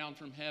coming down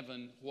from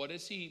heaven, what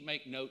does he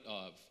make note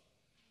of?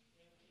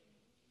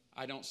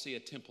 I don't see a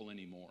temple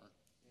anymore.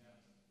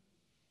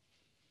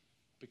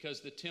 Because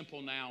the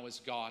temple now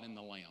is God and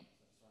the Lamb.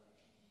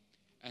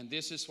 And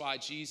this is why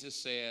Jesus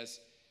says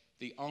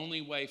the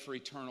only way for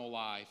eternal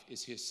life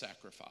is his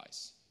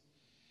sacrifice.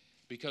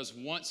 Because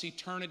once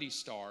eternity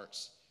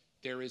starts,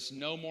 there is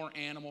no more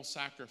animal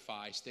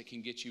sacrifice that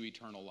can get you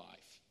eternal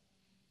life.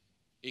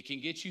 It can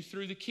get you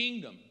through the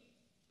kingdom,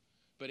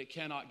 but it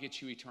cannot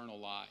get you eternal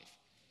life.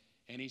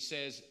 And he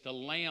says the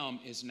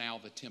Lamb is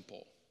now the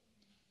temple.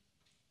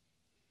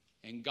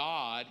 And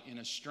God, in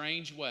a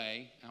strange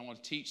way, and I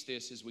want to teach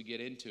this as we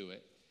get into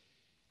it,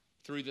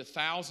 through the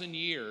 1,000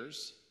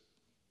 years,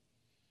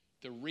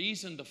 the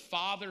reason the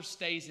Father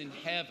stays in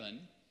heaven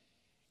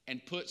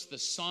and puts the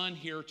Son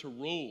here to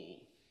rule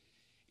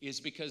is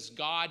because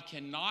God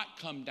cannot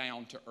come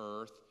down to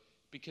earth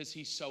because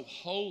he's so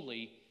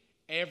holy,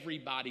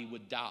 everybody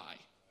would die.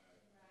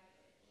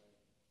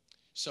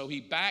 So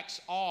he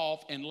backs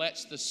off and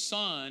lets the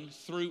Son,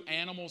 through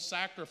animal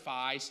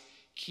sacrifice,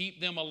 keep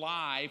them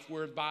alive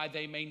whereby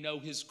they may know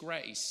his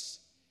grace.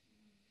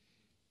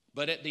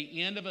 But at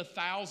the end of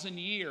 1,000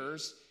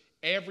 years,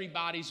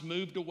 everybody's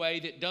moved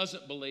away that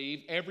doesn't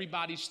believe.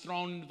 Everybody's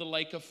thrown into the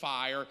lake of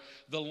fire.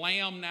 The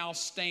Lamb now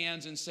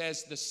stands and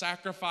says, the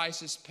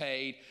sacrifice is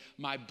paid.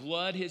 My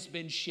blood has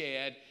been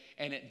shed.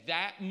 And at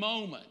that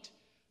moment,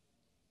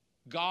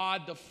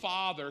 God the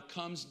Father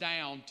comes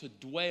down to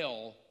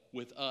dwell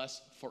with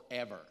us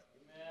forever.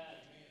 Amen.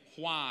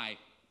 Why?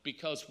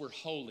 Because we're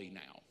holy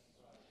now.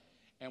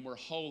 And we're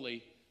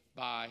holy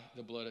by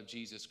the blood of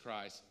Jesus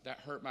Christ. That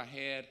hurt my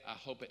head. I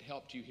hope it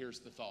helped you. Here's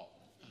the thought.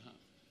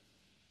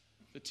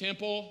 The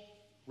temple,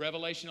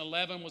 Revelation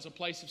 11, was a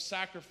place of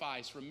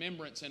sacrifice,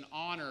 remembrance, and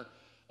honor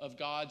of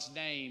God's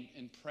name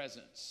and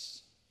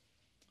presence.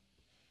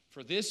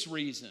 For this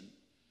reason,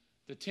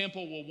 the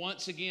temple will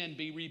once again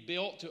be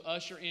rebuilt to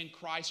usher in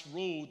Christ's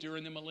rule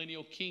during the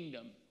millennial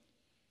kingdom,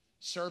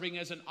 serving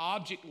as an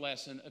object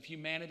lesson of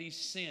humanity's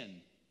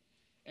sin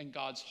and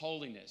God's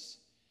holiness.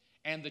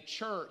 And the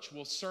church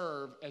will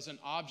serve as an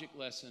object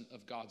lesson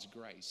of God's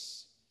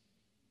grace.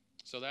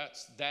 So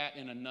that's that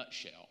in a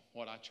nutshell,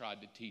 what I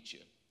tried to teach you.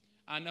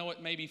 I know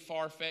it may be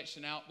far-fetched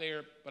and out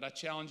there, but I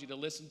challenge you to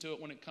listen to it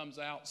when it comes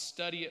out.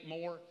 Study it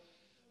more.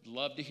 I'd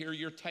love to hear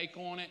your take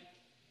on it.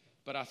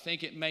 But I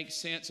think it makes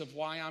sense of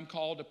why I'm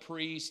called a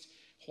priest,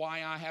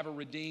 why I have a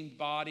redeemed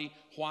body,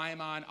 why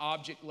am I an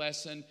object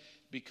lesson,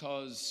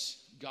 because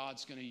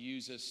God's going to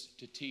use us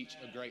to teach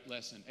a great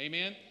lesson.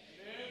 Amen?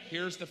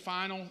 Here's the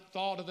final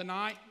thought of the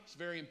night. It's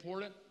very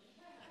important.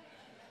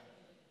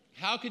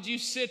 How could you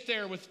sit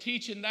there with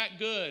teaching that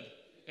good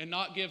and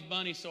not give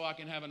money so I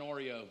can have an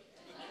Oreo?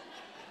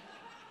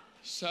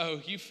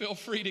 So you feel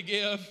free to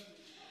give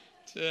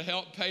to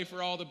help pay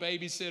for all the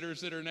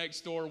babysitters that are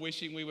next door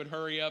wishing we would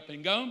hurry up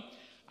and go.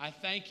 I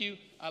thank you.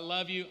 I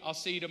love you. I'll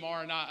see you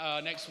tomorrow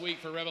night, next week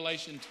for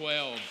Revelation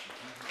 12.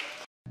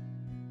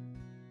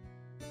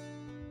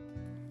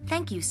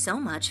 Thank you so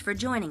much for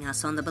joining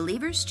us on the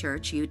Believers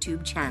Church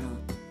YouTube channel.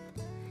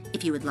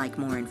 If you would like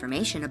more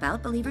information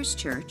about Believers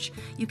Church,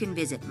 you can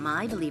visit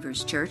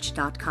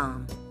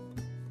mybelieverschurch.com.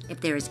 If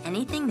there is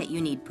anything that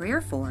you need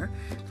prayer for,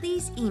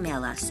 please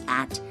email us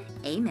at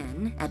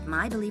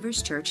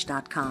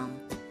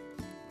amen@mybelieverschurch.com.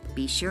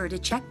 Be sure to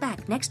check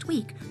back next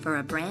week for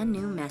a brand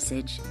new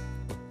message.